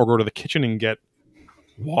bathroom or go to the kitchen and get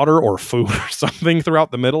water or food or something throughout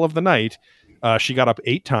the middle of the night, she got up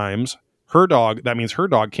 8 times. That means her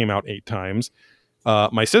dog came out 8 times.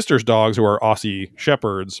 My sister's dogs, who are Aussie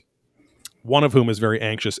Shepherds, one of whom is very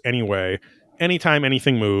anxious anyway, anytime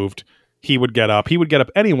anything moved, he would get up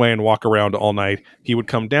anyway and walk around all night. He would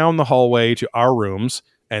come down the hallway to our rooms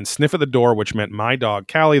and sniff at the door, which meant my dog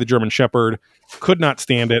Callie, the German Shepherd, could not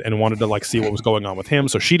stand it and wanted to like see what was going on with him.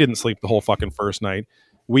 So she didn't sleep the whole fucking first night.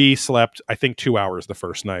 We slept, I think, 2 hours the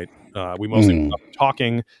first night. We mostly slept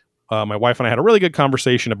talking. My wife and I had a really good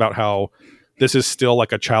conversation about how this is still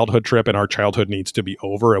like a childhood trip, and our childhood needs to be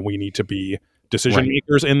over, and we need to be decision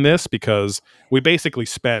makers in this, because we basically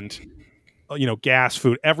spent gas,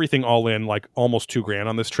 food, everything all in like almost $2,000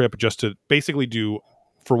 on this trip, just to basically do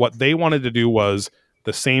for what they wanted to do was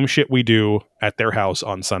the same shit we do at their house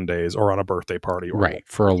on Sundays or on a birthday party, or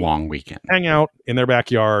for a long weekend, hang out in their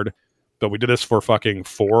backyard. But we did this for fucking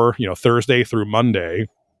Thursday through Monday.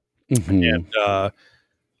 And there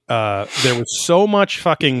was so much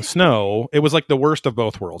fucking snow. It was like the worst of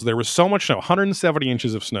both worlds. There was so much snow, 170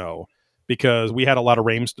 inches of snow, because we had a lot of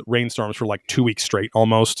rainstorms for like 2 weeks straight,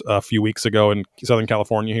 almost a few weeks ago in Southern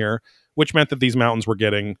California here, which meant that these mountains were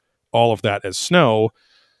getting all of that as snow.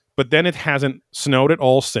 But then it hasn't snowed at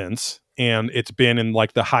all since, and it's been in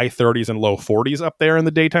like the high 30s and low 40s up there in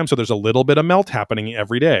the daytime. So there's a little bit of melt happening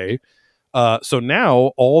every day. So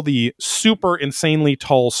now all the super insanely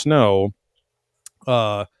tall snow,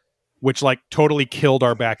 which like totally killed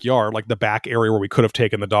our backyard, like the back area where we could have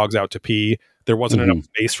taken the dogs out to pee. There wasn't enough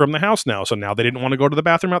space from the house now. So now they didn't want to go to the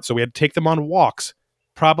bathroom out. So we had to take them on walks,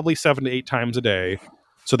 probably 7 to 8 times a day.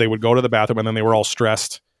 So they would go to the bathroom, and then they were all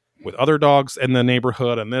stressed with other dogs in the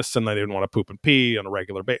neighborhood and this, and they didn't want to poop and pee on a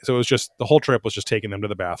regular basis. So it was just, the whole trip was just taking them to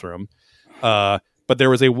the bathroom. But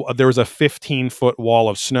there was a 15-foot wall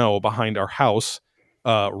of snow behind our house,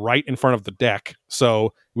 right in front of the deck.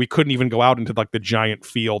 So we couldn't even go out into like the giant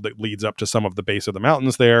field that leads up to some of the base of the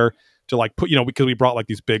mountains there to like put, because we brought like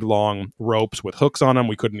these big long ropes with hooks on them.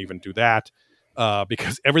 We couldn't even do that,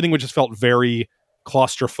 because everything just felt very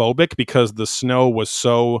claustrophobic, because the snow was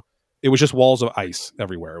it was just walls of ice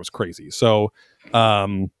everywhere. It was crazy. So,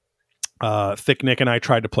 Thick Nick and I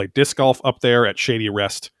tried to play disc golf up there at Shady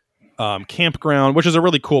Rest Campground, which is a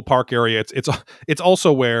really cool park area. It's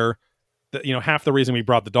also where half the reason we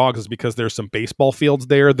brought the dogs is because there's some baseball fields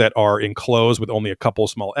there that are enclosed with only a couple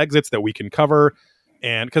small exits that we can cover,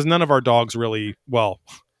 and because none of our dogs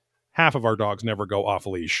half of our dogs never go off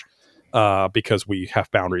leash, because we have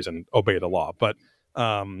boundaries and obey the law. But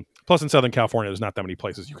Plus, in Southern California, there's not that many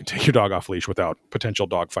places you can take your dog off leash without potential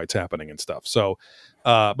dog fights happening and stuff. So,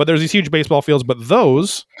 but there's these huge baseball fields, but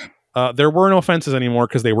those, there were no fences anymore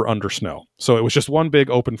because they were under snow. So it was just one big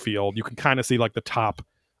open field. You can kind of see like the top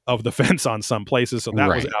of the fence on some places. So that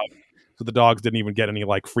was out. So the dogs didn't even get any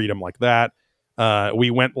like freedom like that. We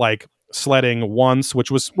went like sledding once,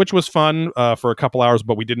 which was fun for a couple hours,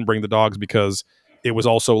 but we didn't bring the dogs because it was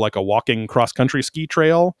also like a walking cross country ski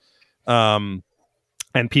trail.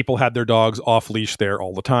 And people had their dogs off leash there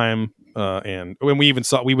all the time. And when we even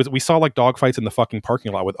saw, we saw like dog fights in the fucking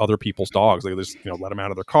parking lot with other people's dogs. They just, let them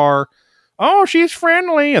out of their car. Oh, she's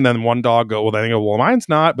friendly. And then one dog well, mine's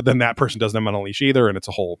not. But then that person doesn't have them on a leash either. And it's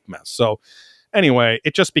a whole mess. So anyway,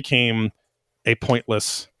 it just became a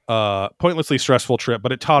pointlessly stressful trip,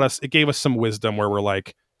 but it gave us some wisdom where we're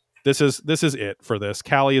like, this is it for this.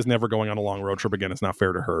 Callie is never going on a long road trip again. It's not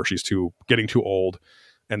fair to her. She's getting too old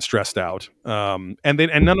and stressed out. And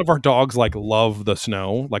none of our dogs like love the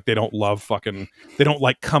snow. Like they don't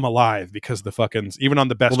like Come Alive because the fucking, even on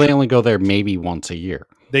the best. Well, they only go there maybe once a year.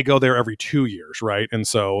 They go there every 2 years. Right. And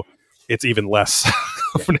so it's even less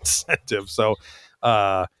of an incentive. So,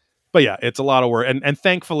 but yeah, it's a lot of work. And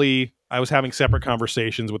thankfully I was having separate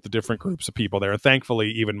conversations with the different groups of people there. And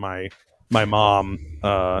thankfully even my mom,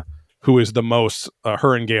 who is the most,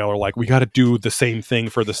 her and Gail are like, we got to do the same thing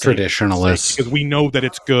for the traditionalists because we know that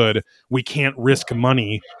it's good. We can't risk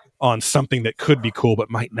money on something that could be cool, but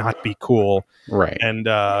might not be cool. Right.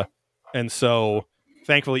 And so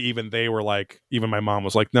thankfully, even they were like, even my mom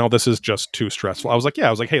was like, no, this is just too stressful. I was like,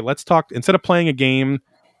 hey, let's talk instead of playing a game.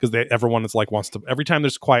 Because everyone is like wants to, every time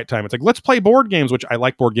there's quiet time, it's like, let's play board games, which I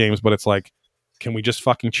like board games, but it's like, can we just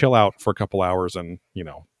fucking chill out for a couple hours and,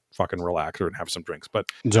 fucking relax and have some drinks? But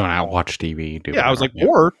zone out, watch TV. I was like,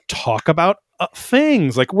 or talk about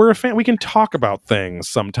things. Like we're a fan, we can talk about things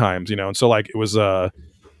sometimes, And so like it was, I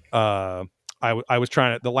was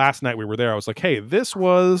trying to, the last night we were there, I was like, hey, this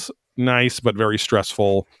was nice, but very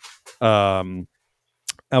stressful.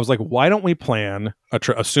 I was like, why don't we plan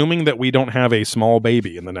assuming that we don't have a small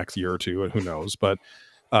baby in the next year or two, and who knows, but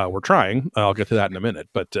we're trying. I'll get to that in a minute.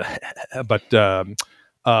 But that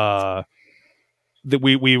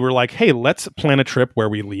we were like, hey, let's plan a trip where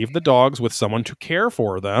we leave the dogs with someone to care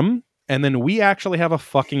for them. And then we actually have a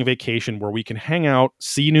fucking vacation where we can hang out,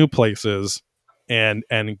 see new places, and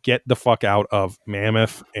get the fuck out of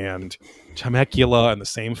Mammoth and Temecula and the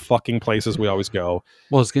same fucking places we always go.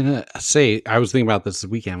 Well, I was gonna say, I was thinking about this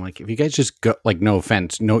weekend. Like, if you guys just go, like, no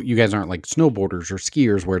offense, you guys aren't like snowboarders or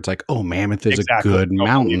skiers where it's like, oh, Mammoth is a good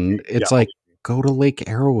mountain. It's like, go to Lake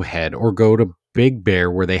Arrowhead or go to Big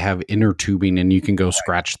Bear where they have inner tubing and you can go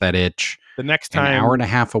scratch that itch. The next time, an hour and a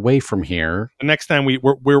half away from here. The next time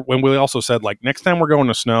when we also said like, next time we're going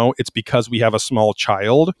to snow, it's because we have a small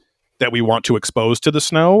child that we want to expose to the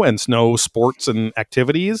snow and snow sports and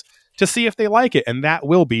activities to see if they like it. And that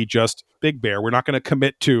will be just Big Bear. We're not going to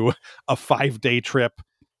commit to a 5-day trip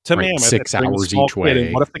to Mammoth. 6 hours each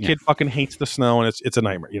way. What if the kid fucking hates the snow and it's a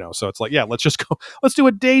nightmare, So it's like, yeah, let's just go, let's do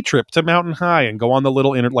a day trip to Mountain High and go on the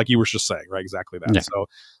little like you were just saying, right? Exactly that. Yeah. So,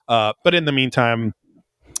 but in the meantime,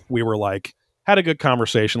 we were like, had a good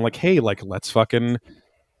conversation. Like, hey, like, let's fucking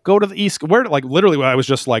go to the East. Where, like, literally, I was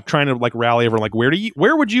just like trying to like rally everyone. Like,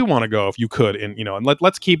 where would you want to go if you could? And and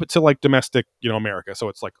let's keep it to like domestic, America. So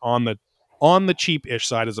it's like on the cheap-ish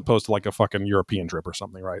side as opposed to like a fucking European trip or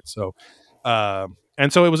something, right? So,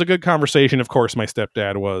 and so it was a good conversation. Of course, my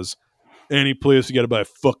stepdad was, any place you got to buy a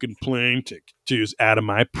fucking plane ticket to is out of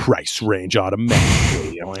my price range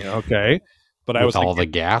automatically. I'm like, okay. But I was all the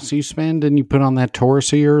gas you spend and you put on that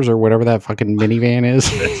Taurus of yours or whatever that fucking minivan is.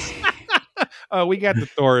 We got the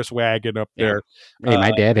Taurus wagon up there. Hey,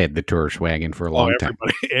 my dad had the Taurus wagon for a long time.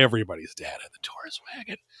 Everybody's dad had the Taurus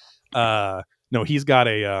wagon. No, he's got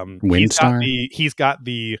a Windstar. He's got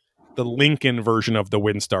the Lincoln version of the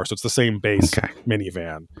Windstar, so it's the same base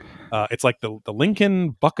minivan. It's like the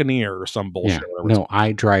Lincoln Buccaneer or some bullshit. Yeah. No,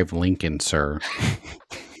 I drive Lincoln, sir.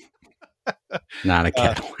 Not a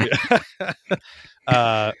Cadillac.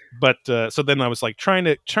 But so then I was like trying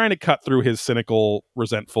to cut through his cynical,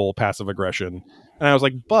 resentful, passive aggression, and I was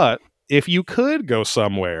like, but if you could go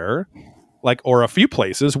somewhere, like, or a few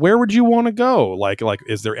places, where would you want to go? Like,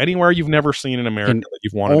 is there anywhere you've never seen in America that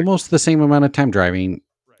you've wanted? Almost the same amount of time driving.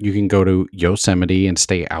 You can go to Yosemite and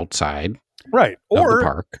stay outside. Right. Or the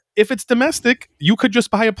park. If it's domestic, you could just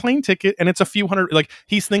buy a plane ticket and it's a few hundred. Like,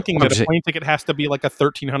 he's thinking that a plane ticket has to be like a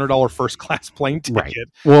 $1,300 first class plane ticket. Right.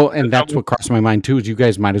 Well, and that's what crossed my mind too, is you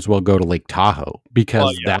guys might as well go to Lake Tahoe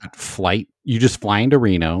because that flight, you just fly into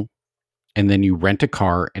Reno, and then you rent a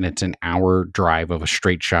car, and it's an hour drive of a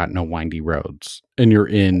straight shot, no windy roads, and you're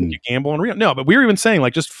in. You gamble in Rio. No, but we were even saying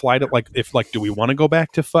like just fly to like if like do we want to go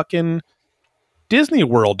back to fucking Disney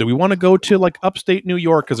World? Do we want to go to like upstate New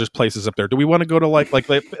York because there's places up there? Do we want to go to like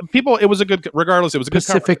people? It was a good, regardless. It was a good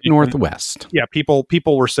Pacific Northwest. Yeah, people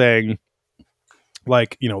were saying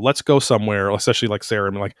like, you know, let's go somewhere, especially like Sarah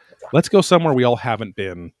and like, let's go somewhere we all haven't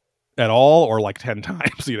been at all or like 10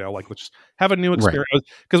 times, you know, like let's just have a new experience.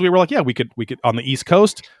 Because we were like, yeah, we could on the East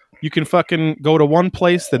Coast, you can fucking go to one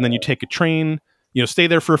place and then you take a train, you know, stay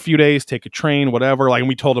there for a few days, take a train, whatever. Like, and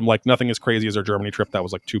we told them like nothing as crazy as our Germany trip. That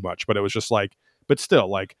was like too much, but it was just like, but still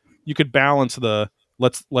like you could balance the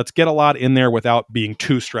let's get a lot in there without being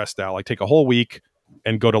too stressed out. Like take a whole week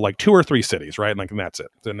and go to like 2 or 3 cities, right? And like, and that's it.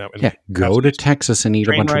 And go to Texas and eat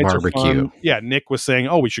a bunch of barbecue. Yeah, Nick was saying,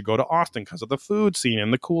 oh, we should go to Austin because of the food scene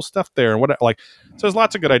and the cool stuff there and what like. So there's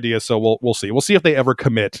lots of good ideas. So we'll see. We'll see if they ever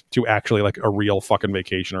commit to actually like a real fucking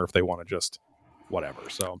vacation or if they want to just whatever.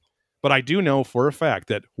 So, but I do know for a fact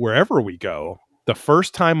that wherever we go, the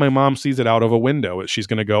first time my mom sees it out of a window, she's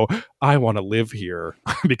going to go, I want to live here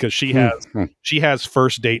because she has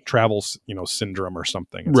first date travel, you know, syndrome or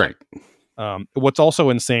something. It's right. Like, what's also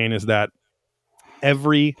insane is that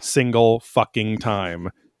every single fucking time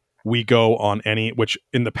we go on any, which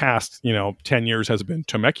in the past, you know, 10 years has been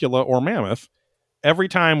Temecula or Mammoth, every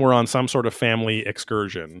time we're on some sort of family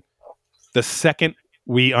excursion, the second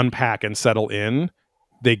we unpack and settle in,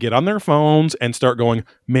 they get on their phones and start going,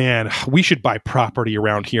 man, we should buy property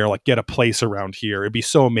around here, like get a place around here. It'd be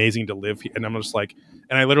so amazing to live here. And I'm just like,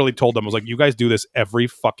 and I literally told them, I was like, you guys do this every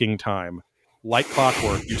fucking time. Like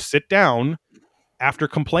clockwork. You sit down after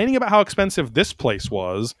complaining about how expensive this place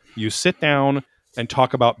was, you sit down and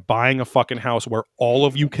talk about buying a fucking house where all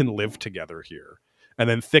of you can live together here. And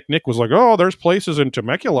then Thick Nick was like, oh, there's places in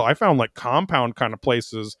Temecula. I found like compound kind of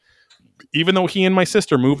places. Even though he and my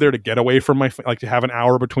sister moved there to get away from like to have an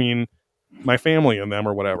hour between my family and them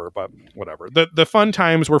or whatever, but whatever. The fun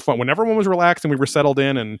times were fun when everyone was relaxed and we were settled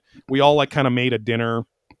in and we all like kind of made a dinner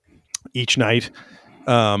each night.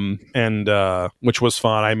 Which was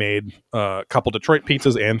fun. I made a couple Detroit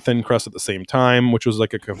pizzas and thin crust at the same time, which was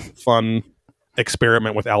like a fun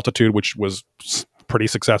experiment with altitude, which was pretty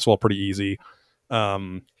successful, pretty easy.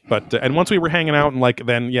 But once we were hanging out and like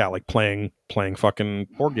then like playing fucking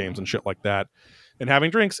board games and shit like that and having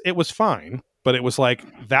drinks, it was fine. But it was like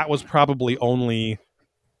that was probably only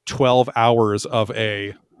 12 hours of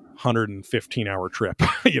a 115-hour trip,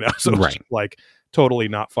 you know. So right. Like totally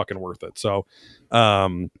not fucking worth it. So,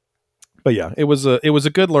 but yeah, it was a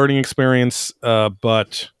good learning experience. And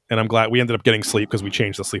I'm glad we ended up getting sleep because we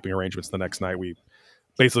changed the sleeping arrangements the next night. We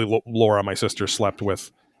basically Laura, my sister, slept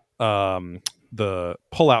with the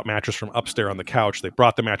pull-out mattress from upstairs on the couch. They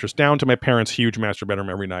brought the mattress down to my parents' huge master bedroom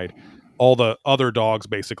every night. All the other dogs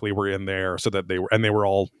basically were in there so that they were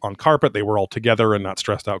all on carpet. They were all together and not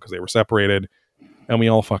stressed out because they were separated. And we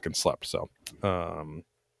all fucking slept. So,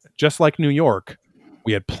 just like New York,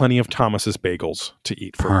 we had plenty of Thomas's bagels to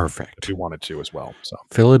eat. Perfect. If we wanted to as well. So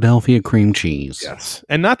Philadelphia cream cheese. Yes.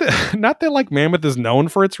 And not that like Mammoth is known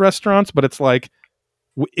for its restaurants, but it's like,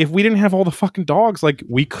 if we didn't have all the fucking dogs, like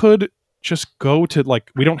we could just go to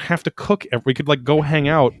like, we don't have to cook. We could like go hang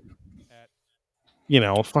out at, you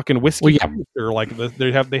know, fucking whiskey. Well, yeah. Or like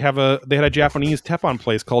they had a Japanese Teppan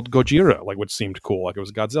place called Gojira, like which seemed cool. Like it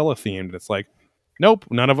was Godzilla themed. And it's like, nope,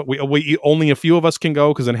 none of it. We only a few of us can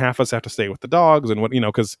go because then half us have to stay with the dogs and what, you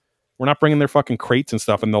know, because we're not bringing their fucking crates and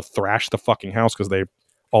stuff and they'll thrash the fucking house because they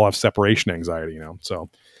all have separation anxiety, you know. So,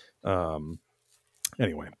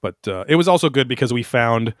 anyway, but it was also good because we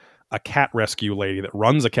found a cat rescue lady that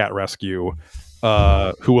runs a cat rescue,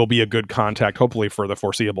 who will be a good contact, hopefully for the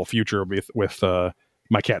foreseeable future with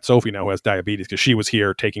my cat Sophie now, who has diabetes, because she was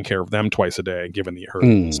here taking care of them twice a day, giving her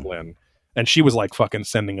insulin. And she was like fucking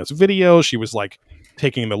sending us videos. She was like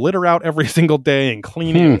taking the litter out every single day and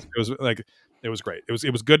cleaning. It was like, it was great.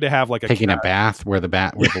 It was good to have like taking a bath where the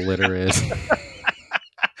litter is.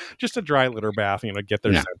 Just a dry litter bath, you know, get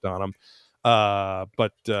their scent on them.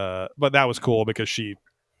 But that was cool because she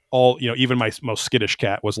even my most skittish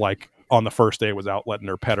cat was like on the first day was out letting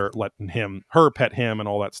her pet him and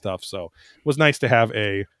all that stuff. So it was nice to have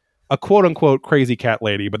a quote unquote crazy cat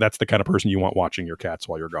lady, but that's the kind of person you want watching your cats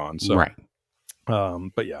while you're gone. So, right.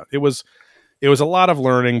 But yeah, it was a lot of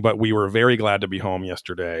learning, but we were very glad to be home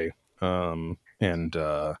yesterday.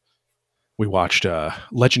 We watched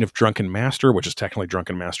Legend of Drunken Master, which is technically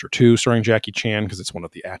Drunken Master 2, starring Jackie Chan, because it's one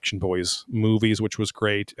of the Action Boys movies, which was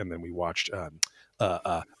great. And then we watched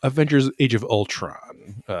Avengers Age of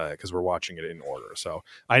Ultron, because we're watching it in order. So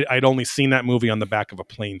I'd only seen that movie on the back of a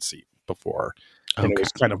plane seat. before. And Okay. it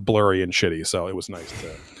was kind of blurry and shitty, so it was nice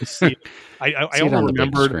to see. I See it only on the big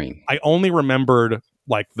remembered. screen. I only remembered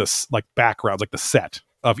like this, like backgrounds, like the set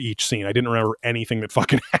of each scene. I didn't remember anything that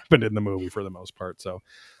fucking happened in the movie for the most part. So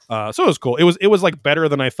it was cool. It was like better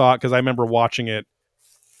than I thought, because I remember watching it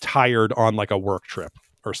tired on like a work trip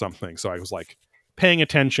or something. So I was like paying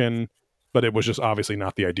attention, but it was just obviously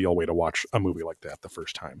not the ideal way to watch a movie like that the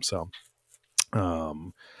first time. So,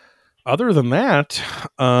 other than that,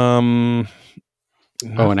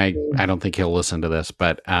 Oh, and I don't think he'll listen to this,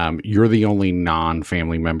 but you're the only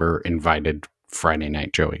non-family member invited Friday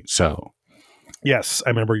night, Joey. So yes, I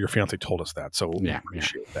remember your fiance told us that, so we Yeah,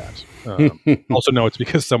 appreciate that. Also, no, it's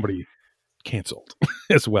because somebody canceled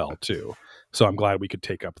as well too. So I'm glad we could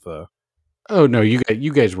take up the. Oh no,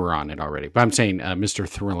 you guys were on it already. But I'm saying Mr.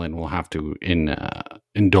 Thrillin will have to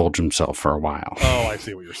indulge himself for a while. Oh, I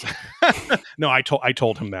see what you're saying. No, I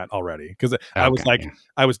told him that already, because I was Okay, like, yeah.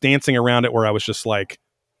 I was dancing around it where I was just like,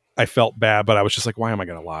 I felt bad, but I was just like, why am I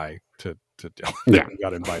going to lie to Dylan? Yeah. We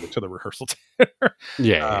got invited to the rehearsal.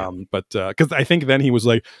 Yeah. But because I think then he was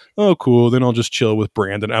like, oh, cool, then I'll just chill with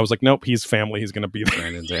Brandon. I was like, nope, he's family. He's going to be there.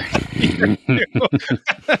 Brandon's there.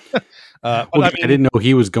 But Well, I I mean, didn't know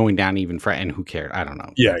he was going down even Friday, and who cared? I don't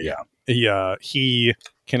know. yeah. He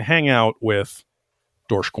can hang out with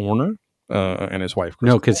Dorsch Corner and his wife.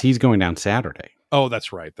 No, because he's going down Saturday. Oh,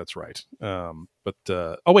 that's right.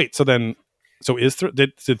 Wait. So did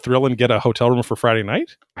Thrillin get a hotel room for Friday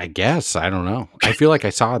night? I guess. I don't know. I feel like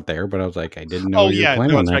I saw it there, but I was like, I didn't know you were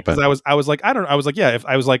planning on that. Because But I was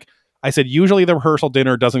like, I said usually the rehearsal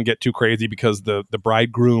dinner doesn't get too crazy because the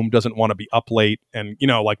bridegroom doesn't want to be up late, and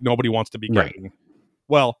like nobody wants to be getting. Right.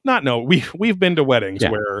 Well, we've been to weddings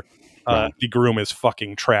Yeah. where Right. the groom is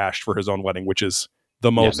fucking trashed for his own wedding, which is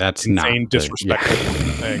the most that's insane, not the- disrespectful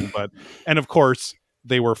thing. And of course,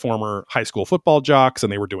 they were former high school football jocks,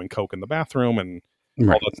 and they were doing coke in the bathroom and all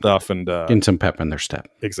Right. that stuff. And Getting some pep in their step.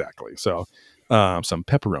 exactly. So some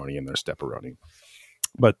pepperoni in their stepperoni.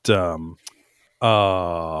 But I'm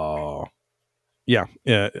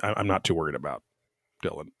not too worried about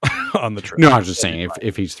Dylan on the trip. No, I was just saying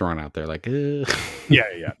if he's thrown out there like,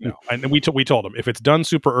 Yeah, no. And we told him if it's done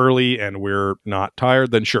super early and we're not tired,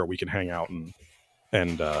 then sure, we can hang out and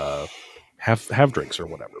have drinks or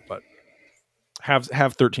whatever. But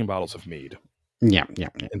have 13 bottles of mead yeah.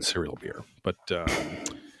 and cereal beer. But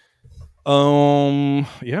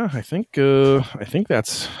yeah, I think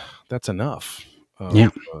that's enough.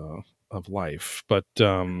 Of life. But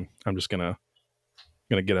I'm just gonna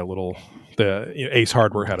get a little. Ace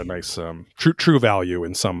Hardware had a nice True Value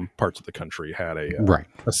in some parts of the country had Right.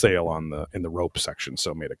 a sale in the rope section,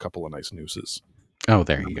 so made a couple of nice nooses. Oh,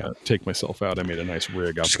 there you go. Take myself out. I made a nice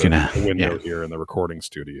rig up Just the window here in the recording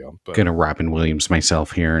studio. But Gonna Robin Williams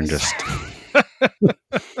myself here and just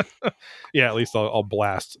yeah, at least I'll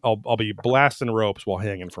blast. I'll be blasting ropes while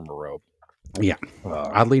hanging from a rope. Yeah.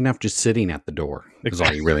 Oddly enough, just sitting at the door is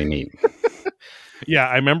all you really need. Yeah,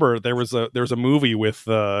 I remember there was a movie with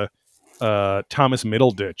Thomas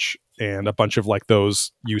Middleditch and a bunch of like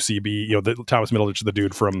those UCB, Thomas Middleditch, the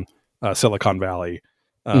dude from Silicon Valley,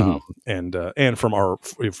 and from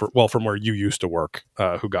from where you used to work,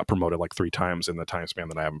 who got promoted like 3 times in the time span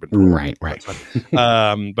that I haven't been promoted. Right.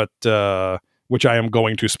 But which I am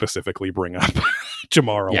going to specifically bring up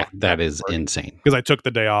tomorrow. Yeah, that is insane. Because I took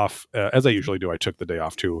the day off, as I usually do. I took the day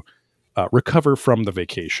off to recover from the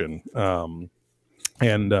vacation.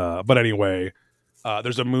 But anyway,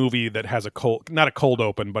 there's a movie that has not a cold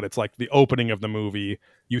open, but it's like the opening of the movie.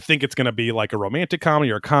 You think it's going to be like a romantic comedy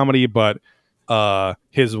or a comedy, but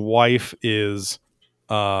his wife is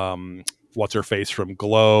what's her face from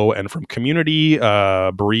Glow and from Community,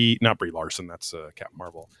 not Brie Larson, that's Captain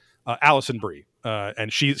Marvel, Allison Brie,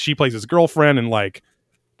 and she plays his girlfriend, and like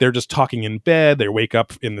they're just talking in bed. They wake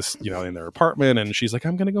up in this, in their apartment, and she's like,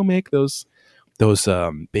 "I'm gonna go make those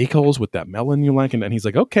bagels with that melon you like," and he's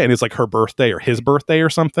like, "Okay," and it's like her birthday or his birthday or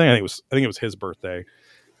something. I think it was his birthday,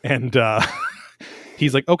 and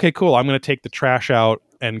he's like, "Okay, cool. I'm gonna take the trash out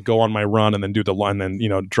and go on my run, and then do and then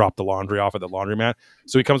drop the laundry off at the laundromat."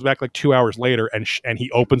 So he comes back like 2 hours later, and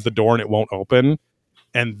he opens the door and it won't open.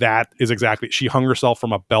 And that is exactly, she hung herself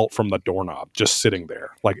from a belt from the doorknob, just sitting there,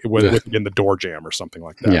 like in the door jamb or something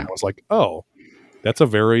like that. Yeah. And I was like, oh, that's a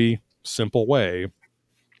very simple way.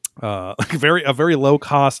 A very low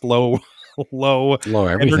cost, low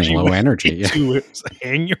Everything, low energy. Yeah. To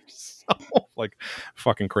hang yourself, like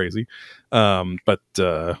fucking crazy. And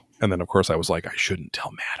then of course I was like, I shouldn't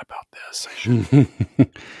tell Matt about this. I shouldn't.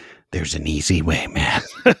 There's an easy way, Matt.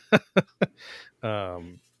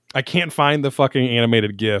 I can't find the fucking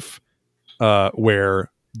animated GIF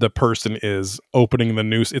where the person is opening the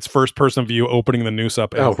noose. It's first person view, opening the noose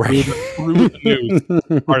up, and Oh, right. through the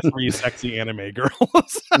noose are three sexy anime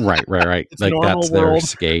girls. Right. It's Like normal that's their world.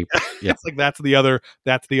 escape. Yeah. It's like that's the other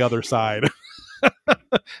side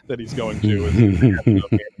that he's going to. Is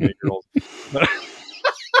anime girls.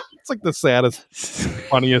 It's like the saddest,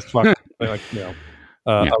 funniest fucking thing, like, you know,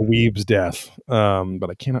 a weeb's death. But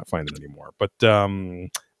I cannot find it anymore. But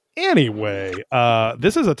anyway,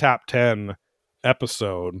 this is a top 10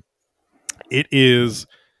 episode. It is.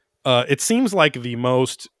 It seems like the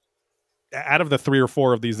most out of the 3 or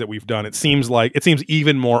 4 of these that we've done. It seems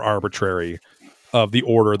even more arbitrary of the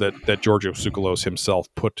order that Giorgio Tsoukalos himself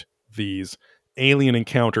put these alien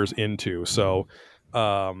encounters into. So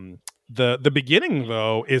the beginning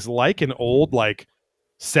though is like an old like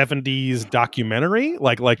 70s documentary,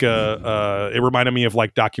 like it reminded me of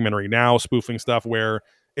like Documentary Now spoofing stuff, where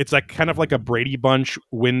it's like kind of like a Brady Bunch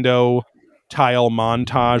window tile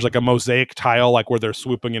montage, like a mosaic tile, like where they're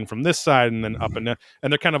swooping in from this side and then up and down,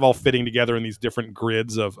 and they're kind of all fitting together in these different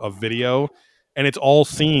grids of video. And it's all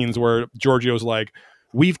scenes where Giorgio's like,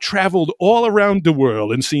 we've traveled all around the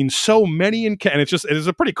world and seen so many and it is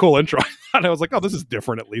a pretty cool intro. And I was like, oh, this is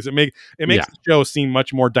different. At least it makes the show seem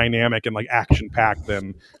much more dynamic and like action packed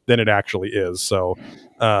than it actually is. So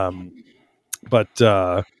but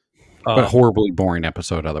horribly boring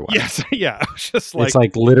episode otherwise. Yes, yeah. Just like, it's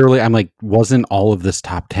like literally, I'm like, wasn't all of this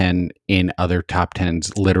top 10 in other top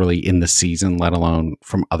 10s literally in the season, let alone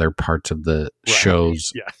from other parts of the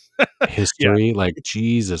show's history? Yeah. Like,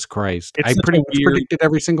 Jesus Christ. I pretty much predicted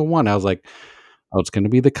every single one. I was like, oh, it's going to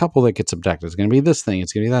be the couple that gets abducted. It's going to be this thing.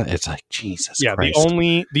 It's going to be that. It's like, Jesus Christ.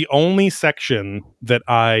 The only section that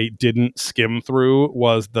I didn't skim through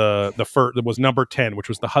was the first, it was number 10, which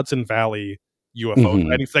was the Hudson Valley UFO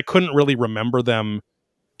sightings. I couldn't really remember them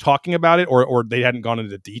talking about it, or they hadn't gone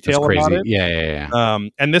into detail about it. Yeah.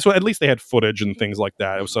 And this one, at least they had footage and things like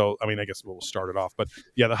that. So, I mean, I guess we'll start it off. But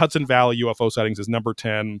yeah, the Hudson Valley UFO sightings is number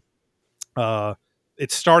 10.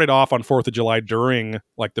 It started off on 4th of July during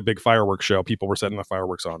like the big fireworks show. People were setting the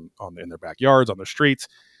fireworks on in their backyards, on the streets,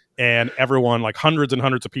 and everyone, like hundreds and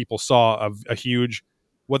hundreds of people, saw a huge,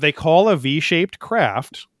 what they call a V-shaped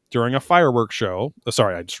craft during a fireworks show.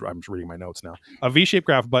 Sorry, I'm just reading my notes now. A V-shaped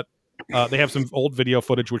craft, but they have some old video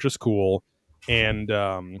footage, which is cool. And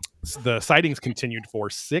the sightings continued for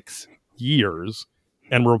 6 years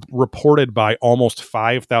and were reported by almost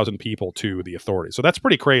 5,000 people to the authorities. So that's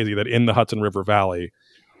pretty crazy that in the Hudson River Valley,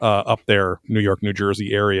 up there, New York, New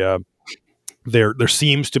Jersey area, there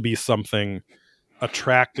seems to be something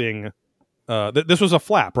attracting. This was a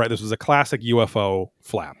flap, right? This was a classic UFO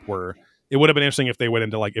flap, where it would have been interesting if they went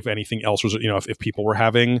into like, if anything else was, if people were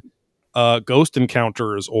having ghost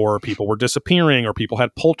encounters, or people were disappearing, or people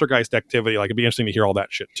had poltergeist activity. Like, it'd be interesting to hear all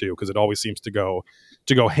that shit too, because it always seems to go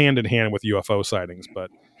hand in hand with UFO sightings. But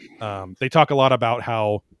they talk a lot about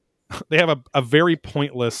how they have a very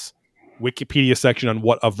pointless Wikipedia section on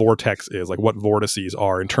what a vortex is, like what vortices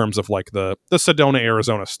are in terms of like the Sedona,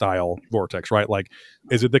 Arizona style vortex, right? Like,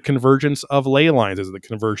 is it the convergence of ley lines? Is it the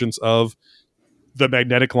convergence of the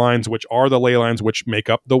magnetic lines, which are the ley lines which make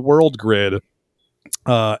up the world grid?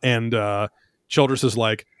 And Childress is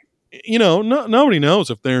like, nobody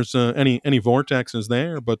knows if there's any vortexes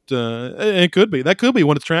there, but it could be. That could be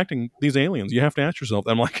what it's attracting these aliens. You have to ask yourself.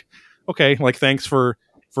 I'm like, okay, like, thanks for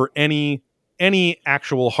any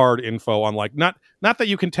actual hard info on, like, not that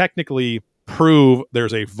you can technically prove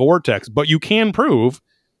there's a vortex, but you can prove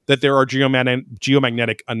that there are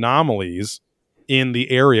geomagnetic anomalies in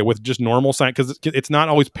the area with just normal science, because it's not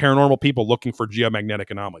always paranormal people looking for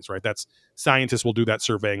geomagnetic anomalies, right? That's scientists will do that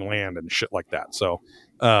surveying land and shit like that. So,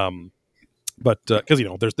 but because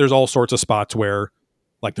there's all sorts of spots where,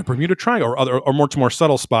 like the Bermuda Triangle, or more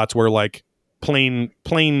subtle spots where like plane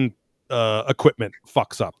equipment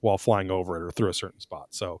fucks up while flying over it or through a certain spot.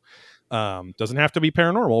 So, doesn't have to be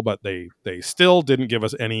paranormal, but they still didn't give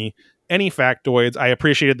us any factoids. I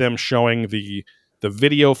appreciated them showing the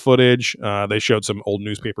video footage. They showed some old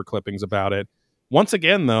newspaper clippings about it. Once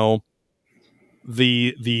again, though,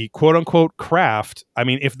 the quote unquote craft, I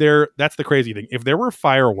mean, that's the crazy thing. If there were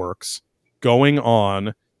fireworks going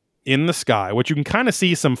on in the sky, which you can kind of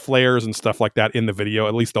see some flares and stuff like that in the video,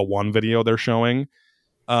 at least the one video they're showing.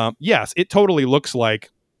 Yes, it totally looks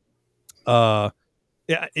like,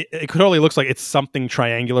 it totally looks like it's something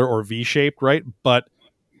triangular or V-shaped, right? But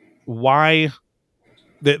why?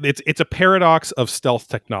 It's a paradox of stealth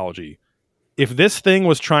technology. If this thing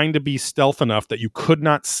was trying to be stealth enough that you could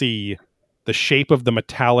not see the shape of the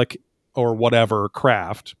metallic or whatever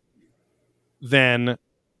craft, then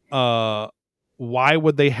why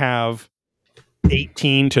would they have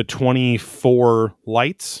 18 to 24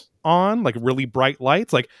 lights on, like really bright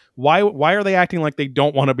lights. Like why are they acting like they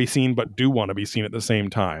don't want to be seen but do want to be seen at the same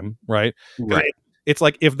time, right? Right. It's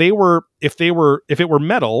like if it were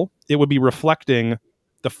metal, it would be reflecting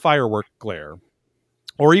the firework glare,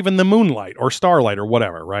 or even the moonlight or starlight or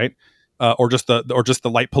whatever, right? Or just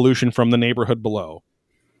the light pollution from the neighborhood below.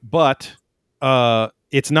 But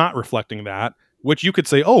it's not reflecting that, which you could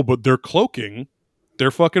say, oh, but they're cloaking,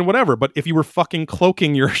 they're fucking whatever. But if you were fucking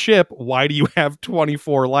cloaking your ship, why do you have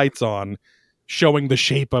 24 lights on showing the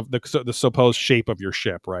shape of the supposed shape of your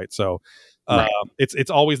ship, right? So Right. it's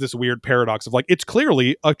always this weird paradox of like, it's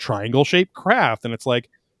clearly a triangle shaped craft, and it's like,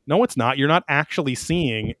 no, it's not. You're not actually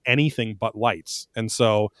seeing anything but lights. And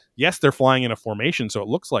so yes, they're flying in a formation, so it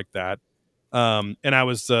looks like that. And I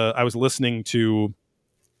was listening to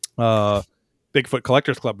Bigfoot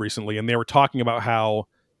Collectors Club recently, and they were talking about how,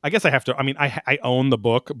 I guess I have to, I mean, I own the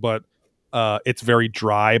book, but it's very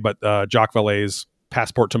dry, but Jacques Vallée's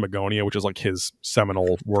Passport to Magonia, which is like his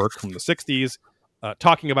seminal work from the 60s,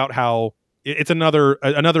 talking about how it's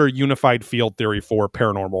another unified field theory for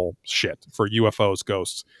paranormal shit, for UFOs,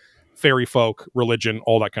 ghosts, fairy folk, religion,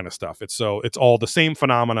 all that kind of stuff. It's all the same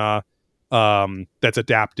phenomena that's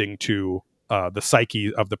adapting to the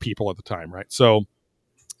psyche of the people at the time, right? So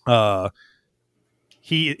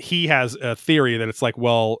he has a theory that it's like,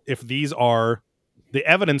 well, if these are, the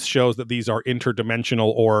evidence shows that these are interdimensional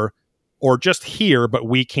or just here, but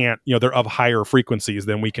we can't, they're of higher frequencies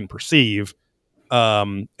than we can perceive,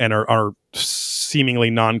 and are seemingly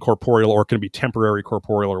non-corporeal or can be temporary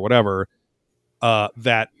corporeal or whatever,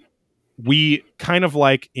 that we kind of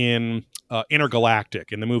like in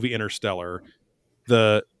Intergalactic, in the movie Interstellar,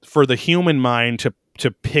 for the human mind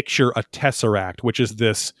to picture a tesseract, which is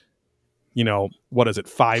this, what is it,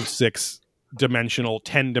 5-6 dimensional,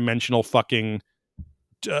 10-dimensional fucking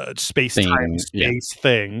space time space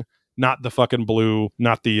thing, not the fucking blue,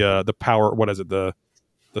 not the power, what is it, the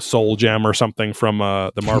soul gem or something from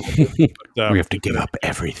the Marvel. We have to give up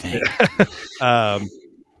everything. But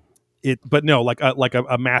no, like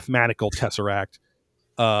a mathematical tesseract.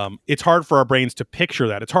 It's hard for our brains to picture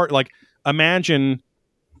that. It's hard. Like, imagine,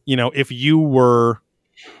 if you were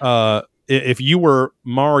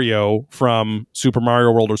Mario from Super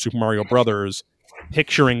Mario World or Super Mario Brothers,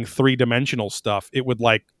 picturing 3-dimensional stuff, it would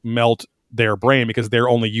like melt their brain because they're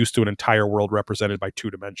only used to an entire world represented by 2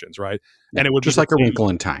 dimensions, right? Yeah, and it would just be like A Wrinkle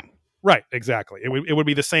in Time. Right, exactly. It would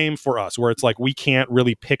be the same for us, where it's like we can't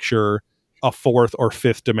really picture a 4th or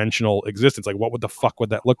 5th dimensional existence. Like, what would the fuck would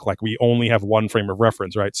that look like? We only have one frame of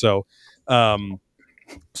reference, right? So,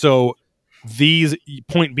 these,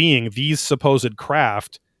 point being, these supposed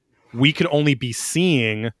craft, we could only be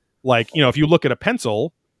seeing, like, if you look at a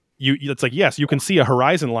pencil, it's like, yes, you can see a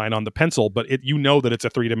horizon line on the pencil, but that it's a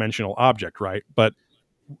 3-dimensional object, right? But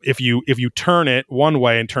if you turn it one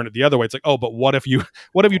way and turn it the other way, it's like, oh, but what if you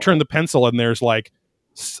turn the pencil and there's like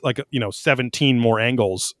 17 more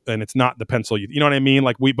angles and it's not the pencil, you know what I mean?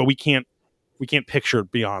 Like, we can't picture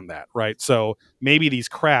it beyond that, right? So maybe these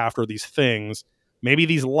craft or these things, maybe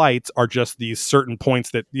these lights are just these certain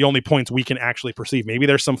points, that the only points we can actually perceive. Maybe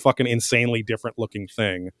there's some fucking insanely different looking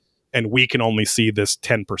thing and we can only see this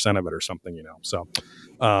 10% of it or something, So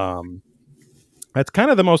that's kind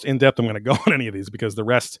of the most in-depth I'm going to go on any of these, because the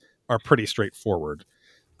rest are pretty straightforward.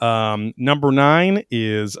 Number 9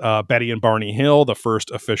 is Betty and Barney Hill, the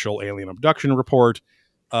first official alien abduction report.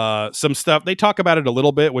 Some stuff, they talk about it a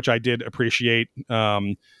little bit, which I did appreciate,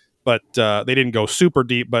 but they didn't go super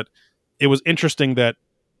deep. But it was interesting that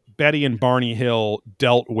Betty and Barney Hill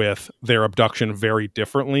dealt with their abduction very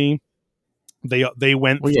differently. They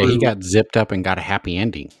went through... he got zipped up and got a happy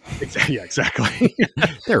ending. Yeah, exactly.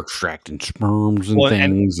 They're extracting sperms and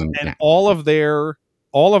things, and all of their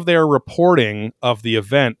reporting of the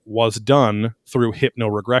event was done through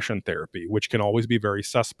hypnoregression therapy, which can always be very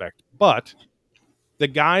suspect. But the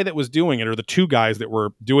guy that was doing it, or the 2 guys that were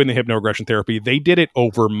doing the hypnoregression therapy, they did it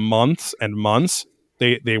over months and months.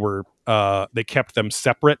 They kept them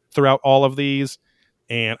separate throughout all of these,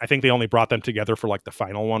 and I think they only brought them together for like the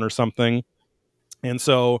final one or something. And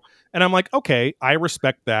I'm like, okay, I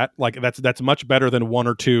respect that. Like, that's much better than 1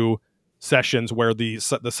 or 2 sessions where the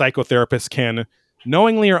psychotherapist can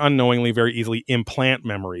knowingly or unknowingly very easily implant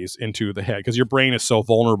memories into the head, because your brain is so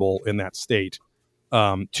vulnerable in that state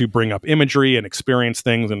to bring up imagery and experience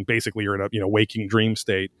things, and basically you're in a waking dream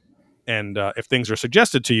state. And if things are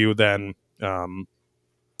suggested to you, then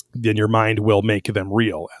your mind will make them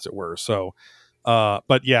real, as it were. So,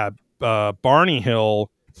 but yeah, Barney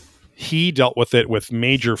Hill, he dealt with it with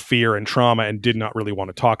major fear and trauma and did not really want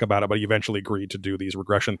to talk about it, but he eventually agreed to do these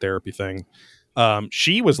regression therapy thing.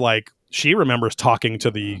 She was like, she remembers talking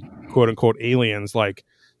to the quote unquote aliens, like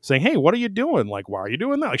saying, "Hey, what are you doing? Like, why are you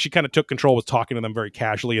doing that?" Like, she kind of took control, was talking to them very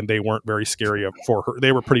casually, and they weren't very scary for her.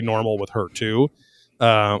 They were pretty normal with her too,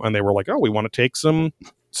 and they were like, "Oh, we want to take some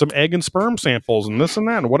egg and sperm samples and this and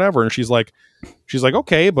that and whatever." And she's like,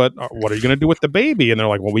 "Okay, but what are you going to do with the baby?" And they're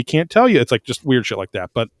like, "Well, we can't tell you." It's like just weird shit like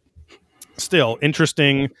that, but still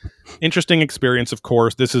interesting experience. Of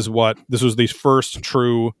course, this was the first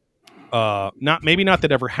true, not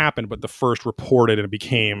that ever happened, but the first reported, and it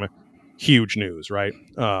became huge news, right?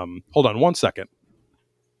 Hold on one second.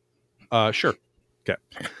 Sure. Okay.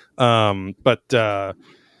 What the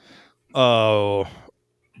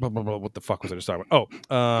fuck was I just talking about?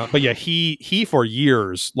 But yeah, he for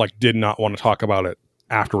years like did not want to talk about it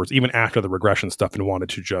afterwards, even after the regression stuff, and wanted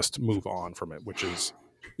to just move on from it, which is,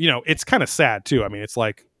 it's kind of sad too. I mean, it's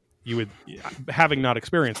like you would, having not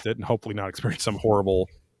experienced it and hopefully not experienced some horrible,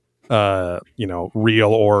 real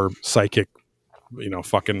or psychic,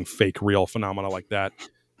 fucking fake real phenomena like that.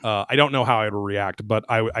 I don't know how I would react, but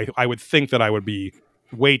I would think that I would be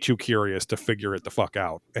way too curious to figure it the fuck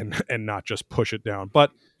out and not just push it down.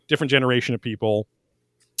 But different generation of people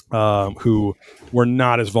who were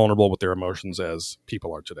not as vulnerable with their emotions as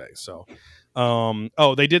people are today. So,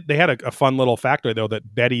 they had a fun little factoid though,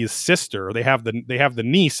 that Betty's sister, they have the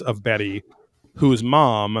niece of Betty, whose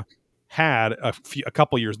mom had a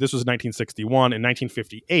couple years. This was 1961. In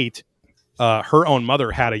 1958, her own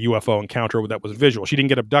mother had a UFO encounter that was visual. She didn't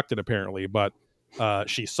get abducted apparently, but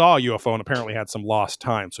she saw a UFO and apparently had some lost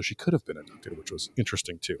time, so she could have been abducted, which was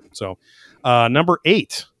interesting too. So, number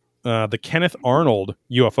 8, the Kenneth Arnold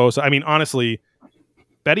UFO. So, I mean, honestly,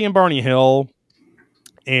 Betty and Barney Hill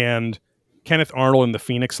and Kenneth Arnold and the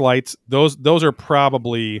Phoenix Lights, those are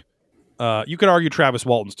probably, you could argue Travis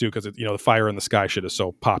Walton's too, because the Fire in the Sky shit is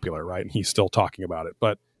so popular, right? And he's still talking about it.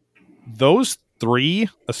 But those 3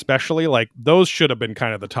 especially, like, those should have been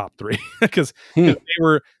kind of the top 3 because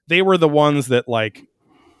they were the ones that, like,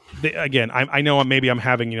 I know maybe I'm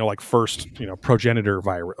having like first progenitor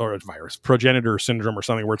progenitor syndrome or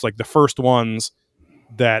something, where it's like the first ones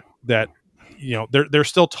that they're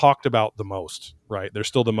still talked about the most, right? They're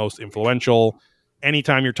still the most influential.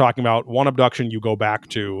 Anytime you're talking about one abduction, you go back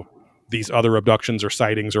to these other abductions or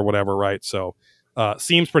sightings or whatever, right? So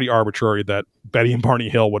seems pretty arbitrary that Betty and Barney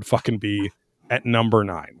Hill would fucking be at number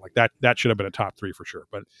 9. Like that should have been a top 3 for sure.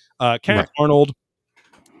 But Kenneth Arnold,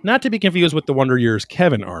 not to be confused with the Wonder Years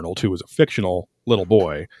Kevin Arnold, who was a fictional little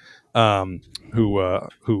boy, who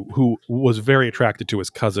was very attracted to his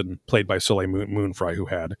cousin, played by Soleil Moonfry, who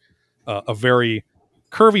had a very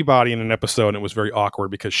curvy body in an episode, and it was very awkward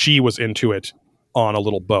because she was into it on a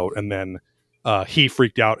little boat, and then he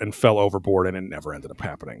freaked out and fell overboard, and it never ended up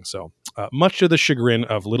happening. So much to the chagrin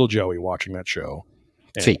of little Joey watching that show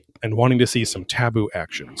and wanting to see some taboo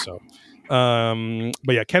action. So,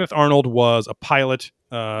 but yeah, Kenneth Arnold was a pilot.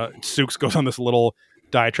 Sooks goes on this little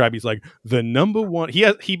diatribe. He's like, the number one.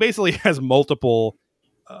 He basically has multiple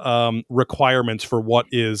requirements for what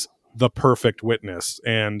is the perfect witness,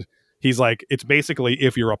 and he's like, it's basically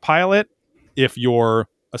if you're a pilot, if you're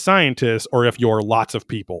a scientist, or if you're lots of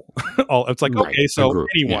people. It's like, okay, so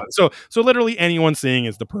anyone. Yeah. So literally anyone seeing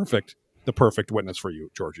is the perfect witness for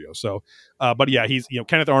you, Giorgio. So, but yeah, he's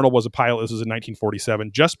Kenneth Arnold was a pilot. This was in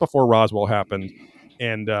 1947, just before Roswell happened,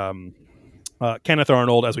 and Kenneth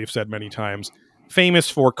Arnold, as we've said many times, famous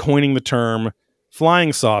for coining the term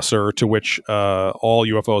flying saucer, to which all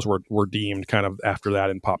UFOs were deemed kind of after that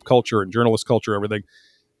in pop culture and journalist culture, everything.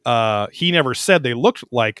 He never said they looked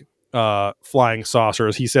like flying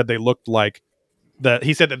saucers. He said they looked like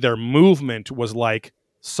he said that their movement was like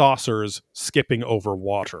saucers skipping over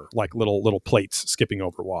water, like little plates skipping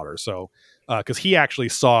over water. So, because he actually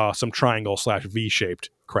saw some triangle/V-shaped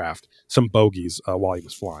craft, some bogies while he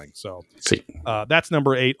was flying. So, that's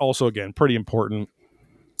number 8. Also, again, pretty important,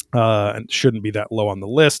 and shouldn't be that low on the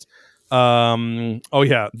list.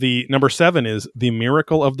 The number 7 is the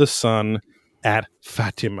Miracle of the Sun at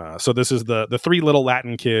Fatima. So this is the 3 little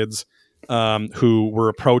Latin kids who were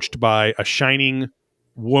approached by a shining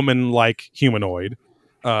woman-like humanoid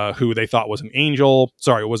who they thought was an angel.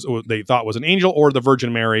 They thought was an angel or the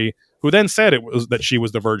Virgin Mary, who then said it was that she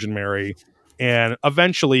was the Virgin Mary. And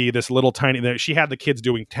eventually, this little tiny, she had the kids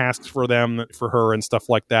doing tasks for her and stuff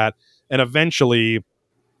like that. And eventually,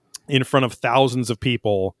 in front of thousands of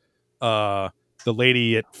people, the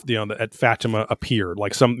lady at Fatima appeared.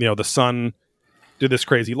 Like the sun did this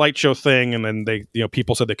crazy light show thing, and then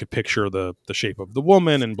people said they could picture the shape of the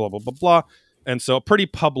woman and blah blah blah blah. And so pretty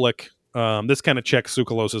public. This kind of checks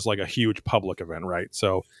Tsoukalos as like a huge public event, right?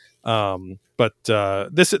 So, but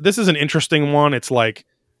this is an interesting one. It's like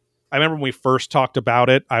I remember when we first talked about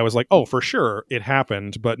it, I was like, oh, for sure it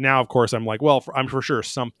happened. But now, of course, I'm like, well, I'm for sure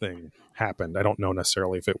something happened. I don't know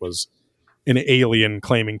necessarily if it was an alien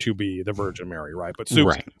claiming to be the Virgin Mary, right? But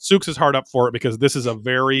Sooks is hard up for it because this is a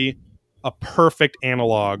perfect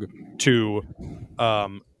analog to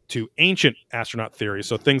ancient astronaut theory.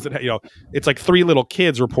 So things that, it's like 3 little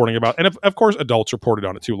kids reporting about, and of course adults reported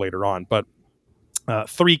on it too later on, but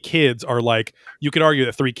 3 kids are like, you could argue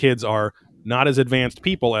that 3 kids are not as advanced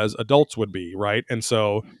people as adults would be, right? And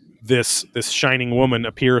so this shining woman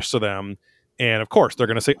appears to them, and of course they're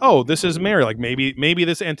going to say, oh, this is Mary. Like maybe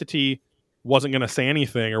this entity wasn't going to say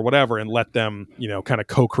anything or whatever and let them, kind of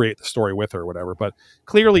co-create the story with her or whatever. But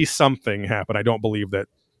clearly something happened. I don't believe that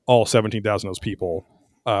all 17,000 of those people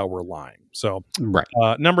were lying. So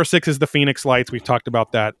number 6 is the Phoenix Lights. We've talked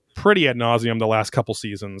about that pretty ad nauseum the last couple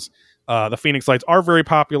seasons. The Phoenix Lights are very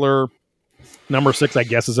popular. Number 6, I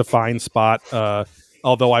guess, is a fine spot,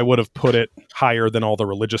 although I would have put it higher than all the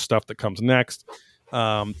religious stuff that comes next.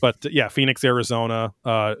 But yeah, Phoenix, Arizona,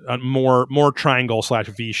 more triangle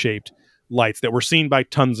 / V-shaped lights that were seen by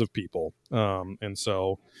tons of people. And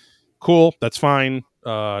so cool, that's fine.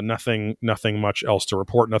 Nothing much else to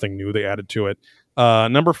report. Nothing new they added to it.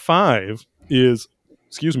 Number 5 is,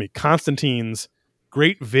 Constantine's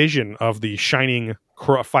great vision of the shining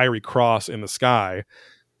fiery cross in the sky,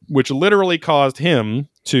 which literally caused him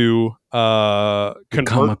to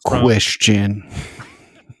become a Christian.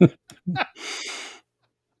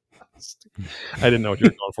 I didn't know what you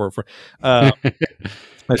were going for.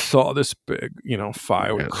 I saw this big,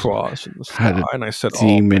 fiery cross in the sky, and I said,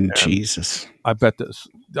 "Demon Jesus." I bet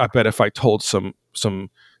if I told some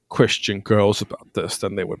Christian girls about this,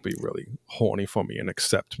 then they would be really horny for me and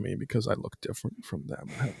accept me because I look different from them.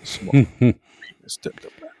 I have a small penis tipped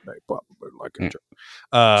up that they probably like it.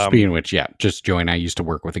 Speaking of which, just join. I used to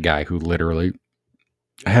work with a guy who literally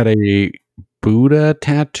had a Buddha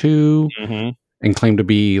tattoo and claimed to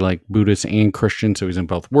be like Buddhist and Christian, so he's in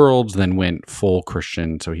both worlds. Then went full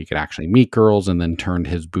Christian so he could actually meet girls, and then turned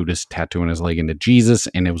his Buddhist tattoo on his leg into Jesus,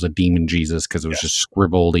 and it was a demon Jesus because it was just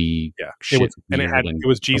scribbledy. Yeah, shit, it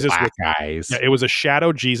was Jesus black with eyes. Yeah, it was a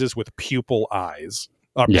shadow Jesus with pupil eyes.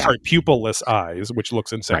 Sorry, pupilless eyes, which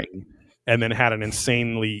looks insane, Right. And then had an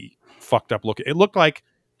insanely fucked up look. It looked like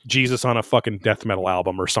Jesus on a fucking death metal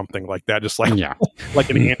album or something like that, just like like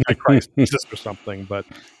an Antichrist Jesus or something. But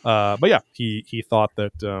yeah, he thought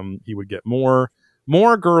that he would get more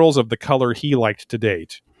girls of the color he liked to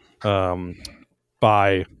date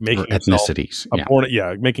by making ethnicities,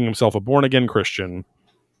 making himself a born again Christian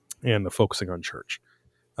and focusing on church.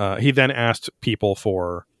 He then asked people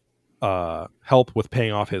for help with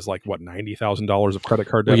paying off his $90,000 of credit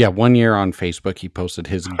card debt. 1 year on Facebook, he posted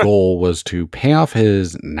his goal was to pay off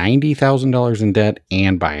his $90,000 in debt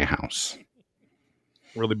and buy a house.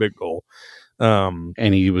 Really big goal.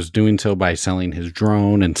 And he was doing so by selling his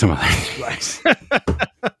drone and some other things.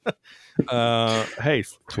 Hey,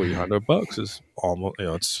 $300 is almost,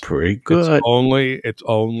 it's pretty good. It's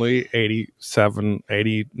only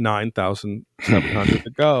 89,700 to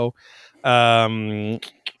go.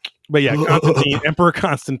 But yeah, Emperor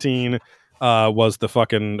Constantine was the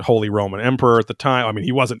fucking Holy Roman Emperor at the time. I mean,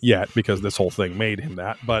 he wasn't yet because this whole thing made him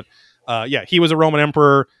that. But he was a Roman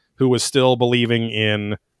Emperor who was still believing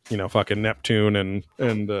in fucking Neptune and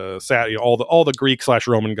Saturn, all the Greek /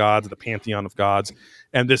 Roman gods, the pantheon of gods,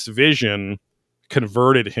 and this vision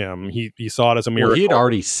converted him. He saw it as a miracle. Well, he had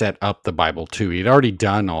already set up the Bible too. He had already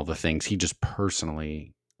done all the things. He just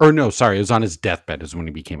personally. Or no, sorry, it was on his deathbed is when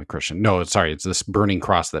he became a Christian. No, sorry, it's this burning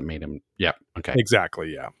cross that made him. Yeah, okay,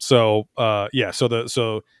 exactly, yeah. So,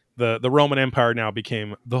 so the Roman Empire now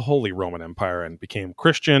became the Holy Roman Empire and became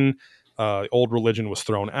Christian. Old religion was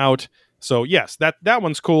thrown out. So yes, that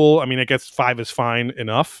one's cool. I mean, I guess 5 is fine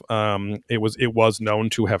enough. It was known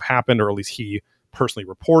to have happened, or at least he personally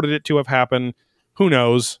reported it to have happened. Who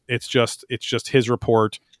knows? It's just his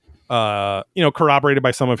report. Corroborated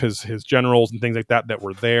by some of his generals and things like that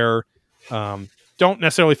were there. Don't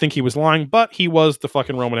necessarily think he was lying, but he was the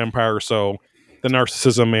fucking Roman Empire, so the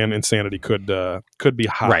narcissism and insanity could be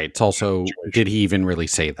high. Right. It's also, did he even really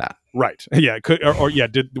say that? Right. Yeah. It could,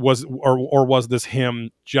 was this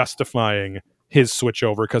him justifying his switch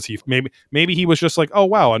over because he maybe he was just like, oh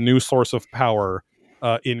wow, a new source of power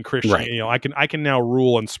in Christianity. Right. I can now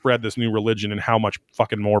rule and spread this new religion, and how much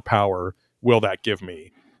fucking more power will that give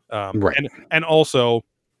me? Right. And also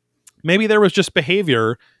maybe there was just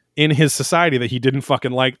behavior in his society that he didn't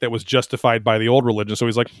fucking like that was justified by the old religion. So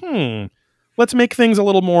he's like, let's make things a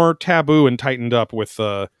little more taboo and tightened up with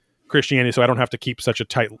Christianity, so I don't have to keep such a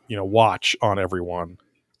tight, watch on everyone.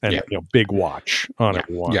 and Yeah. big watch on Yeah,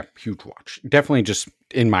 everyone. yeah, huge watch. Definitely, just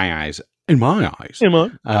in my eyes,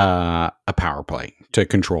 a power play to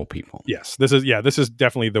control people. Yes, this is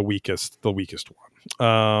definitely the weakest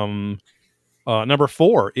one. Number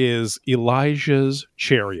 4 is Elijah's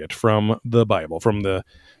chariot from the Bible, from the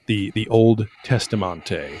Old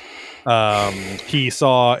Testamente. He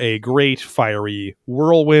saw a great fiery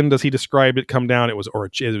whirlwind, as he described it, come down. It was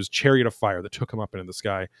chariot of fire that took him up into the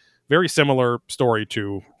sky. Very similar story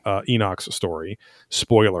to Enoch's story.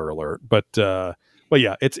 Spoiler alert, but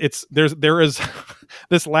yeah, there is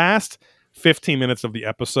this last 15 minutes of the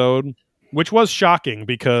episode, which was shocking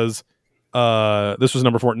because this was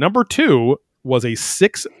number 4. Number 2 was a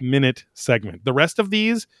 6-minute segment. The rest of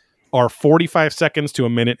these are 45 seconds to a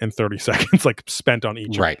minute and 30 seconds, like spent on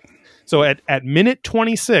each. Right. So at minute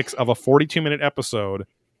 26 of a 42-minute episode,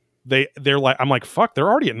 they're like, I'm like, fuck, they're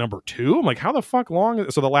already at number 2. I'm like, how the fuck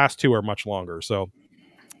long? So the last 2 are much longer. So,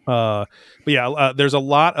 but yeah, there's a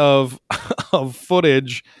lot of of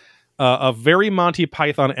footage of very Monty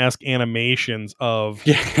Python-esque animations of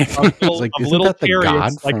little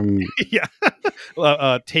chariots, from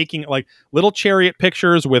yeah, taking like little chariot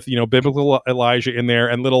pictures with biblical Elijah in there,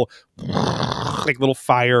 and little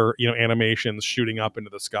fire animations shooting up into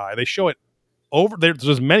the sky. They show it over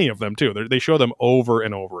there's many of them too. They show them over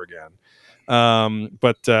and over again.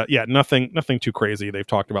 But yeah, nothing too crazy. They've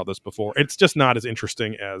talked about this before. It's just not as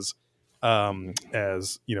interesting as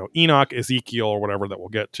Enoch, Ezekiel, or whatever that we'll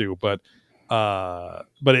get to, but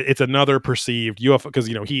it's another perceived UFO, because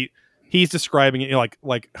he's describing it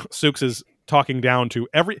like Sooks is talking down to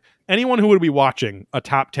anyone who would be watching a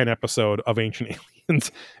top 10 episode of Ancient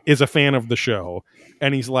Aliens is a fan of the show,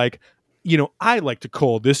 and he's like, I like to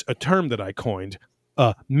call this a term that I coined,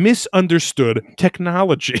 misunderstood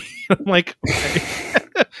technology. I'm like,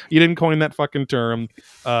 you didn't coin that fucking term.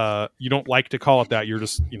 You don't like to call it that. You're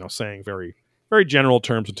just, saying very, very general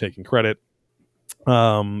terms and taking credit.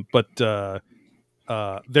 But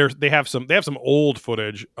they have some old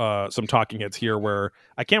footage, some talking heads here where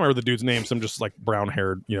I can't remember the dude's name. Some just like brown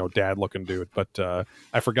haired, dad looking dude. But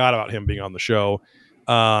I forgot about him being on the show.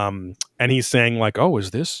 And he's saying like, oh,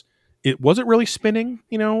 was it really spinning,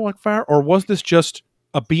 like fire, or was this just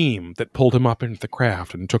a beam that pulled him up into the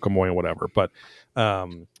craft and took him away or whatever? But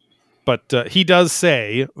he does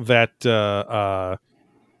say that, oh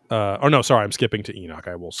no, sorry, I'm skipping to Enoch.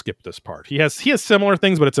 I will skip this part. He has similar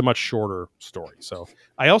things, but it's a much shorter story. So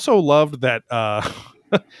I also loved that,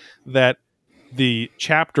 that the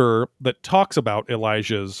chapter that talks about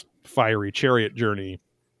Elijah's fiery chariot journey,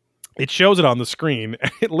 it shows it on the screen.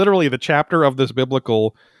 Literally, the chapter of this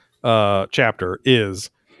biblical chapter is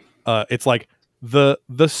it's like the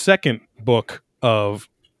second book the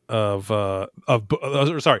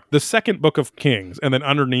second book of Kings, and then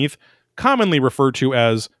underneath, commonly referred to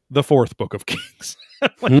as the fourth book of Kings.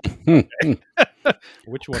 Like,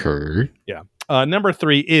 which one? Okay. Yeah. Number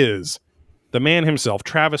 3 is the man himself,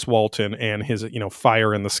 Travis Walton, and his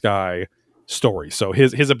fire in the sky story. So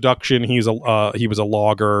his abduction. He was a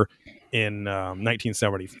logger in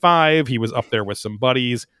 1975. He was up there with some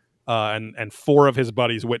buddies. And 4 of his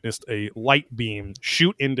buddies witnessed a light beam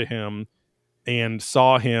shoot into him and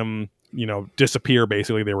saw him, disappear.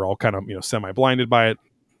 Basically, they were all kind of, semi-blinded by it.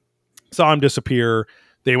 Saw him disappear.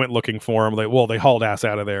 They went looking for him. They hauled ass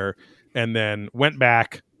out of there, and then went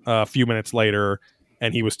back a few minutes later,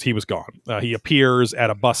 and he was gone. He appears at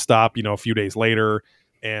a bus stop, a few days later.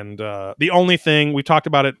 And the only thing, we talked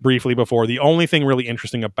about it briefly before, the only thing really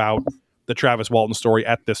interesting about the Travis Walton story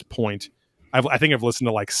at this point, I think I've listened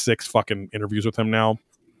to like 6 fucking interviews with him now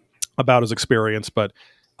about his experience, but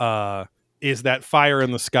is that fire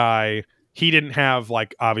in the sky. He didn't have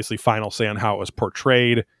like obviously final say on how it was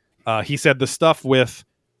portrayed. He said the stuff with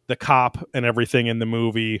the cop and everything in the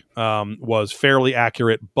movie was fairly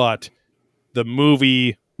accurate, but the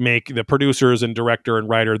movie the producers and director and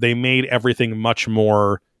writer, they made everything much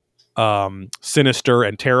more sinister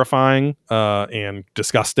and terrifying and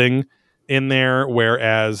disgusting in there,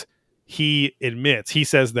 whereas he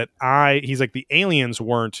says that he's like, the aliens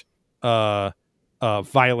weren't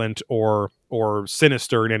violent or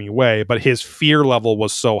sinister in any way, but his fear level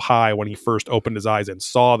was so high when he first opened his eyes and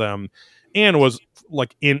saw them, and was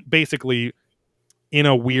like basically in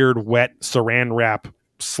a weird wet saran wrap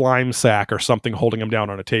slime sack or something, holding him down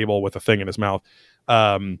on a table with a thing in his mouth,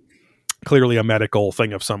 clearly a medical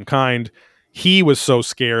thing of some kind. He was so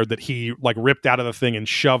scared that he like ripped out of the thing and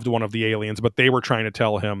shoved one of the aliens, but they were trying to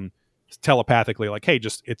tell him telepathically like, hey,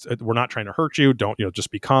 we're not trying to hurt you, don't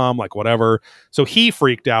just be calm, like whatever. So he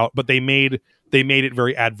freaked out, but they made they made it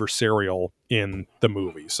very adversarial in the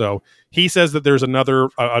movie. So he says that there's a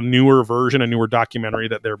newer version, a newer documentary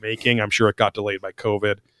that they're making. I'm sure it got delayed by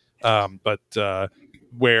COVID, but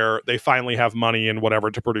where they finally have money and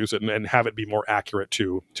whatever to produce it and have it be more accurate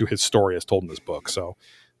to his story as told in this book. So,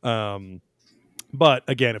 but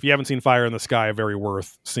again, if you haven't seen Fire in the Sky, very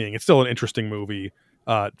worth seeing. It's still an interesting movie.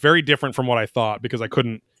 Very different from what I thought, because I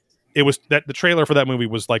couldn't. It was that the trailer for that movie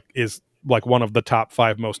is one of the top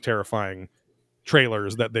 5 most terrifying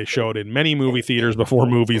trailers that they showed in many movie theaters before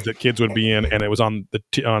movies that kids would be in, and it was on the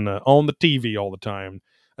TV all the time.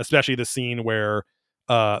 Especially the scene where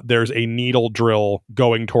there's a needle drill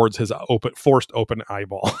going towards his forced open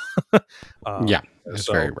eyeball. It's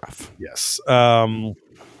very rough. Yes.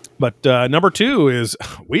 But number 2 is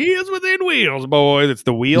Wheels Within Wheels, boys. It's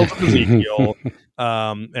the Wheels of Ezekiel.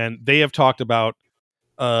 And they have talked about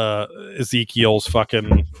Ezekiel's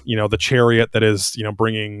fucking, the chariot that is,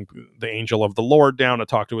 bringing the angel of the Lord down to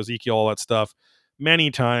talk to Ezekiel, all that stuff.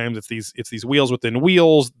 Many times it's these wheels within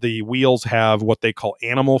wheels. The wheels have what they call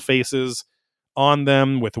animal faces on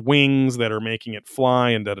them with wings that are making it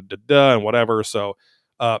fly and and whatever. So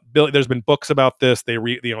Billy, there's been books about this. They've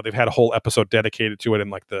had a whole episode dedicated to it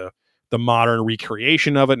and like the modern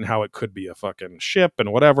recreation of it and how it could be a fucking ship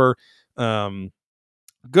and whatever.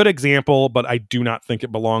 Good example, but I do not think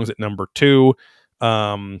it belongs at number 2.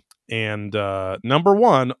 And number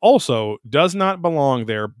 1 also does not belong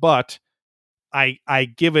there, but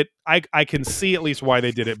I give it, I can see at least why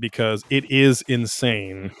they did it, because it is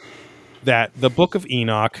insane that the Book of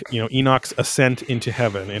Enoch, Enoch's ascent into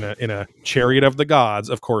heaven in a chariot of the gods.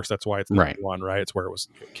 Of course, that's why it's number 1, right? It's where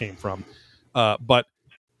it came from. But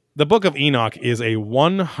the Book of Enoch is a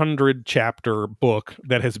 100 chapter book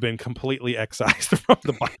that has been completely excised from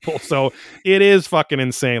the Bible. So it is fucking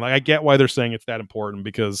insane. Like, I get why they're saying it's that important,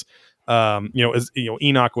 because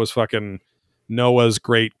Enoch was fucking Noah's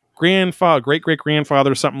great great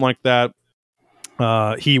grandfather, something like that.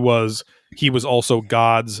 He was also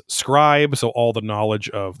God's scribe, so all the knowledge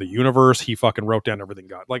of the universe, he fucking wrote down everything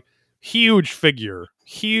God. Like, huge figure,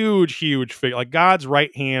 like God's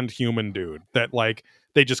right hand human dude that like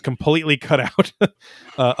they just completely cut out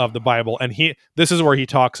of the Bible. And this is where he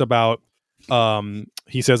talks about,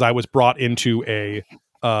 he says, I was brought into a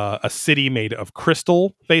city made of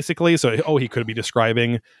crystal, basically. So, he could be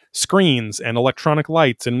describing screens and electronic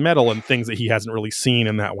lights and metal and things that he hasn't really seen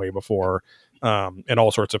in that way before. And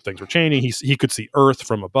all sorts of things were changing. He could see Earth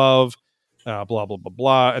from above, blah, blah, blah,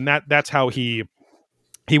 blah. And that's how he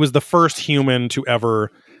was the first human to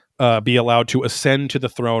ever be allowed to ascend to the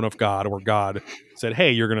throne of God, where God said,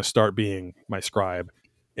 hey, you're going to start being my scribe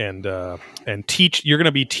and teach. You're going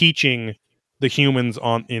to be teaching the humans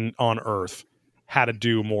on Earth how to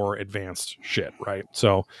do more advanced shit. Right.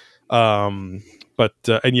 So, and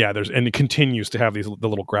it continues to have the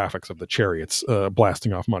little graphics of the chariots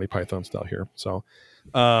blasting off Monty Python style here. So,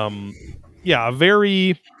 a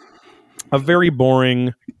very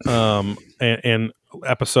boring and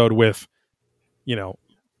episode with,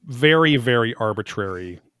 very, very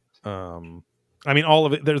arbitrary. All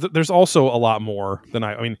of it. There's also a lot more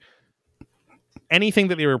than anything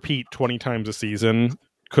that they repeat 20 times a season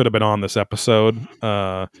could have been on this episode.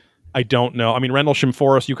 I don't know. Rendlesham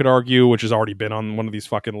Forest, you could argue, which has already been on one of these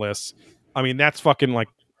fucking lists. That's fucking like,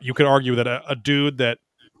 you could argue that a dude that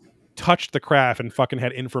touched the craft and fucking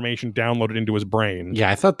had information downloaded into his brain. Yeah,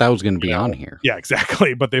 I thought that was going to be on here. Yeah,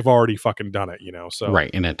 exactly. But they've already fucking done it, So right,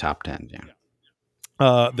 in a top 10, yeah.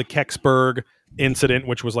 The Kecksburg incident,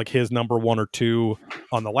 which was like his number 1 or 2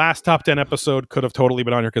 on the last top 10 episode, could have totally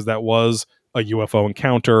been on here because that was a UFO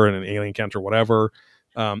encounter and an alien encounter, whatever.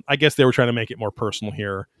 I guess they were trying to make it more personal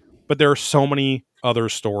here. But there are so many other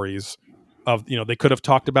stories of, they could have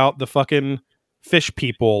talked about the fucking fish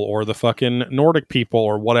people or the fucking Nordic people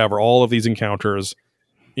or whatever. All of these encounters,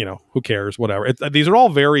 who cares? Whatever. These are all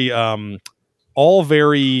very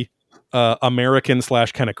American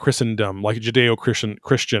 / kind of Christendom, like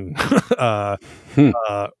Judeo-Christian,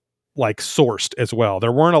 like sourced as well.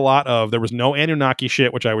 There was no Anunnaki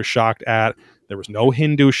shit, which I was shocked at. There was no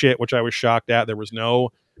Hindu shit, which I was shocked at. There was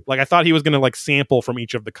no, I thought he was going to sample from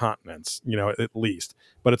each of the continents, at least.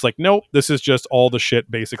 But it's like, nope, this is just all the shit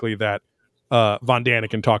basically that Von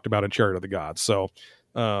Daniken talked about in Chariot of the Gods. So,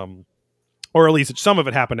 or at least some of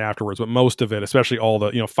it happened afterwards, but most of it, especially all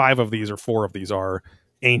the, 5 of these or 4 of these are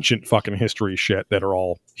ancient fucking history shit that are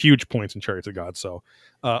all huge points in Chariots of God. So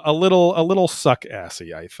a little suck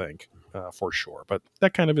assy, I think, for sure. But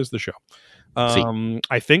that kind of is the show.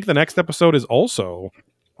 I think the next episode is also,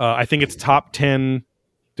 I think it's top 10.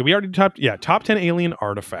 Did we already top 10 alien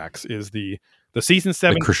artifacts is the The season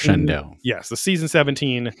 17 crescendo. Yes, the season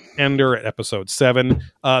 17 ender at episode 7.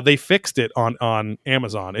 They fixed it on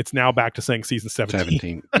Amazon. It's now back to saying season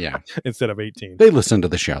 17 Yeah. instead of 18. They listen to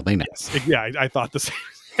the show. They know. Yes. Yeah, I thought the same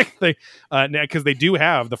thing. Because they do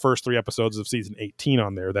have the first 3 episodes of season 18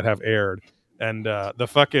 on there that have aired. And the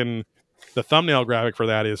thumbnail graphic for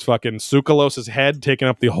that is fucking Sukalos' head taking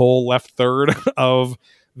up the whole left third of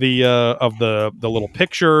the little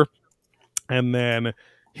picture. And then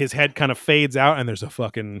his head kind of fades out, and there's a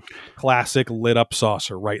fucking classic lit up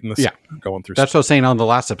saucer right in the center going through. That's what I was saying on the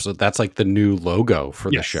last episode. That's like the new logo for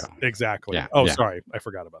the show. Exactly. Yeah, oh, yeah. sorry. I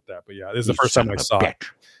forgot about that. But yeah, this is the first time I saw it.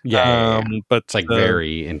 Yeah. But it's like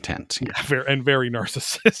very intense. Yeah. And very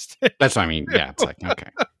narcissistic. That's what I mean. Yeah. It's like,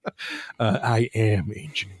 okay. I am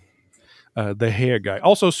ancient. The hair guy.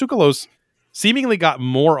 Also, Sukalos seemingly got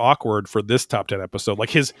more awkward for this top 10 episode. Like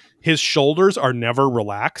his shoulders are never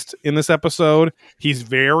relaxed in this episode. He's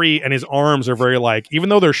and his arms are very like, even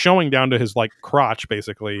though they're showing down to his like crotch,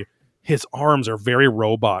 basically, his arms are very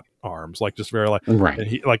robot arms, like just very like, right. And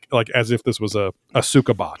he like as if this was a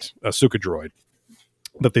Suka bot, a Suka droid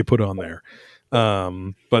that they put on there.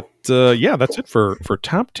 But yeah, that's it for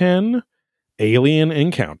top 10 alien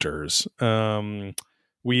encounters.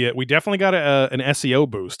 We definitely got an SEO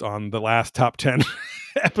boost on the last top 10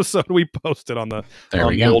 episode we posted on the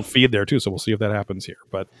old feed there too. So we'll see if that happens here.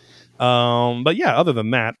 But yeah, other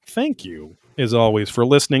than that, thank you as always for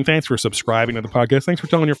listening. Thanks for subscribing to the podcast. Thanks for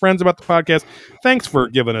telling your friends about the podcast. Thanks for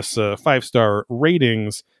giving us 5-star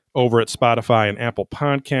ratings over at Spotify and Apple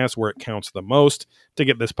Podcasts, where it counts the most to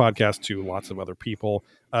get this podcast to lots of other people.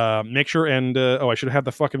 Make sure and I should have had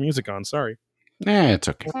the fucking music on. Sorry. It's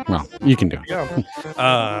okay. Well, you can do it.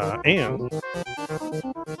 And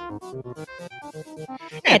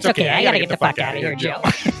it's okay. I gotta get the fuck out of here, Joe.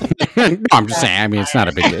 No, I'm just saying. I mean, it's not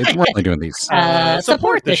a big deal. We're only doing these.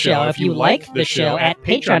 Support the show if you like the show at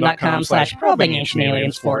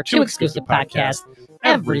patreon.com/probangancientaliens for 2 exclusive podcasts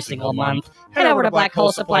every single month. Head over to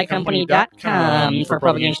blackholesupplycompany.com for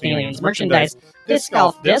Probing Ancient Aliens merchandise, disc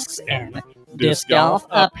golf discs, and disc golf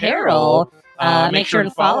apparel. Make sure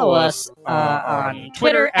and follow us on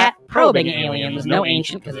Twitter at Probing Aliens, no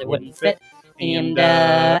ancient because it wouldn't fit, and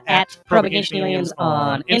at Probing Ancient Aliens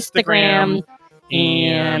on Instagram.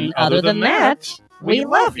 And other than that, we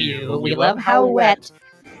love you. We love how wet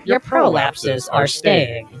your prolapses are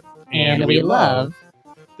staying, and we love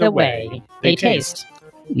the way they taste.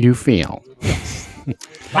 You feel.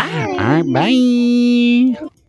 Bye. All right, bye.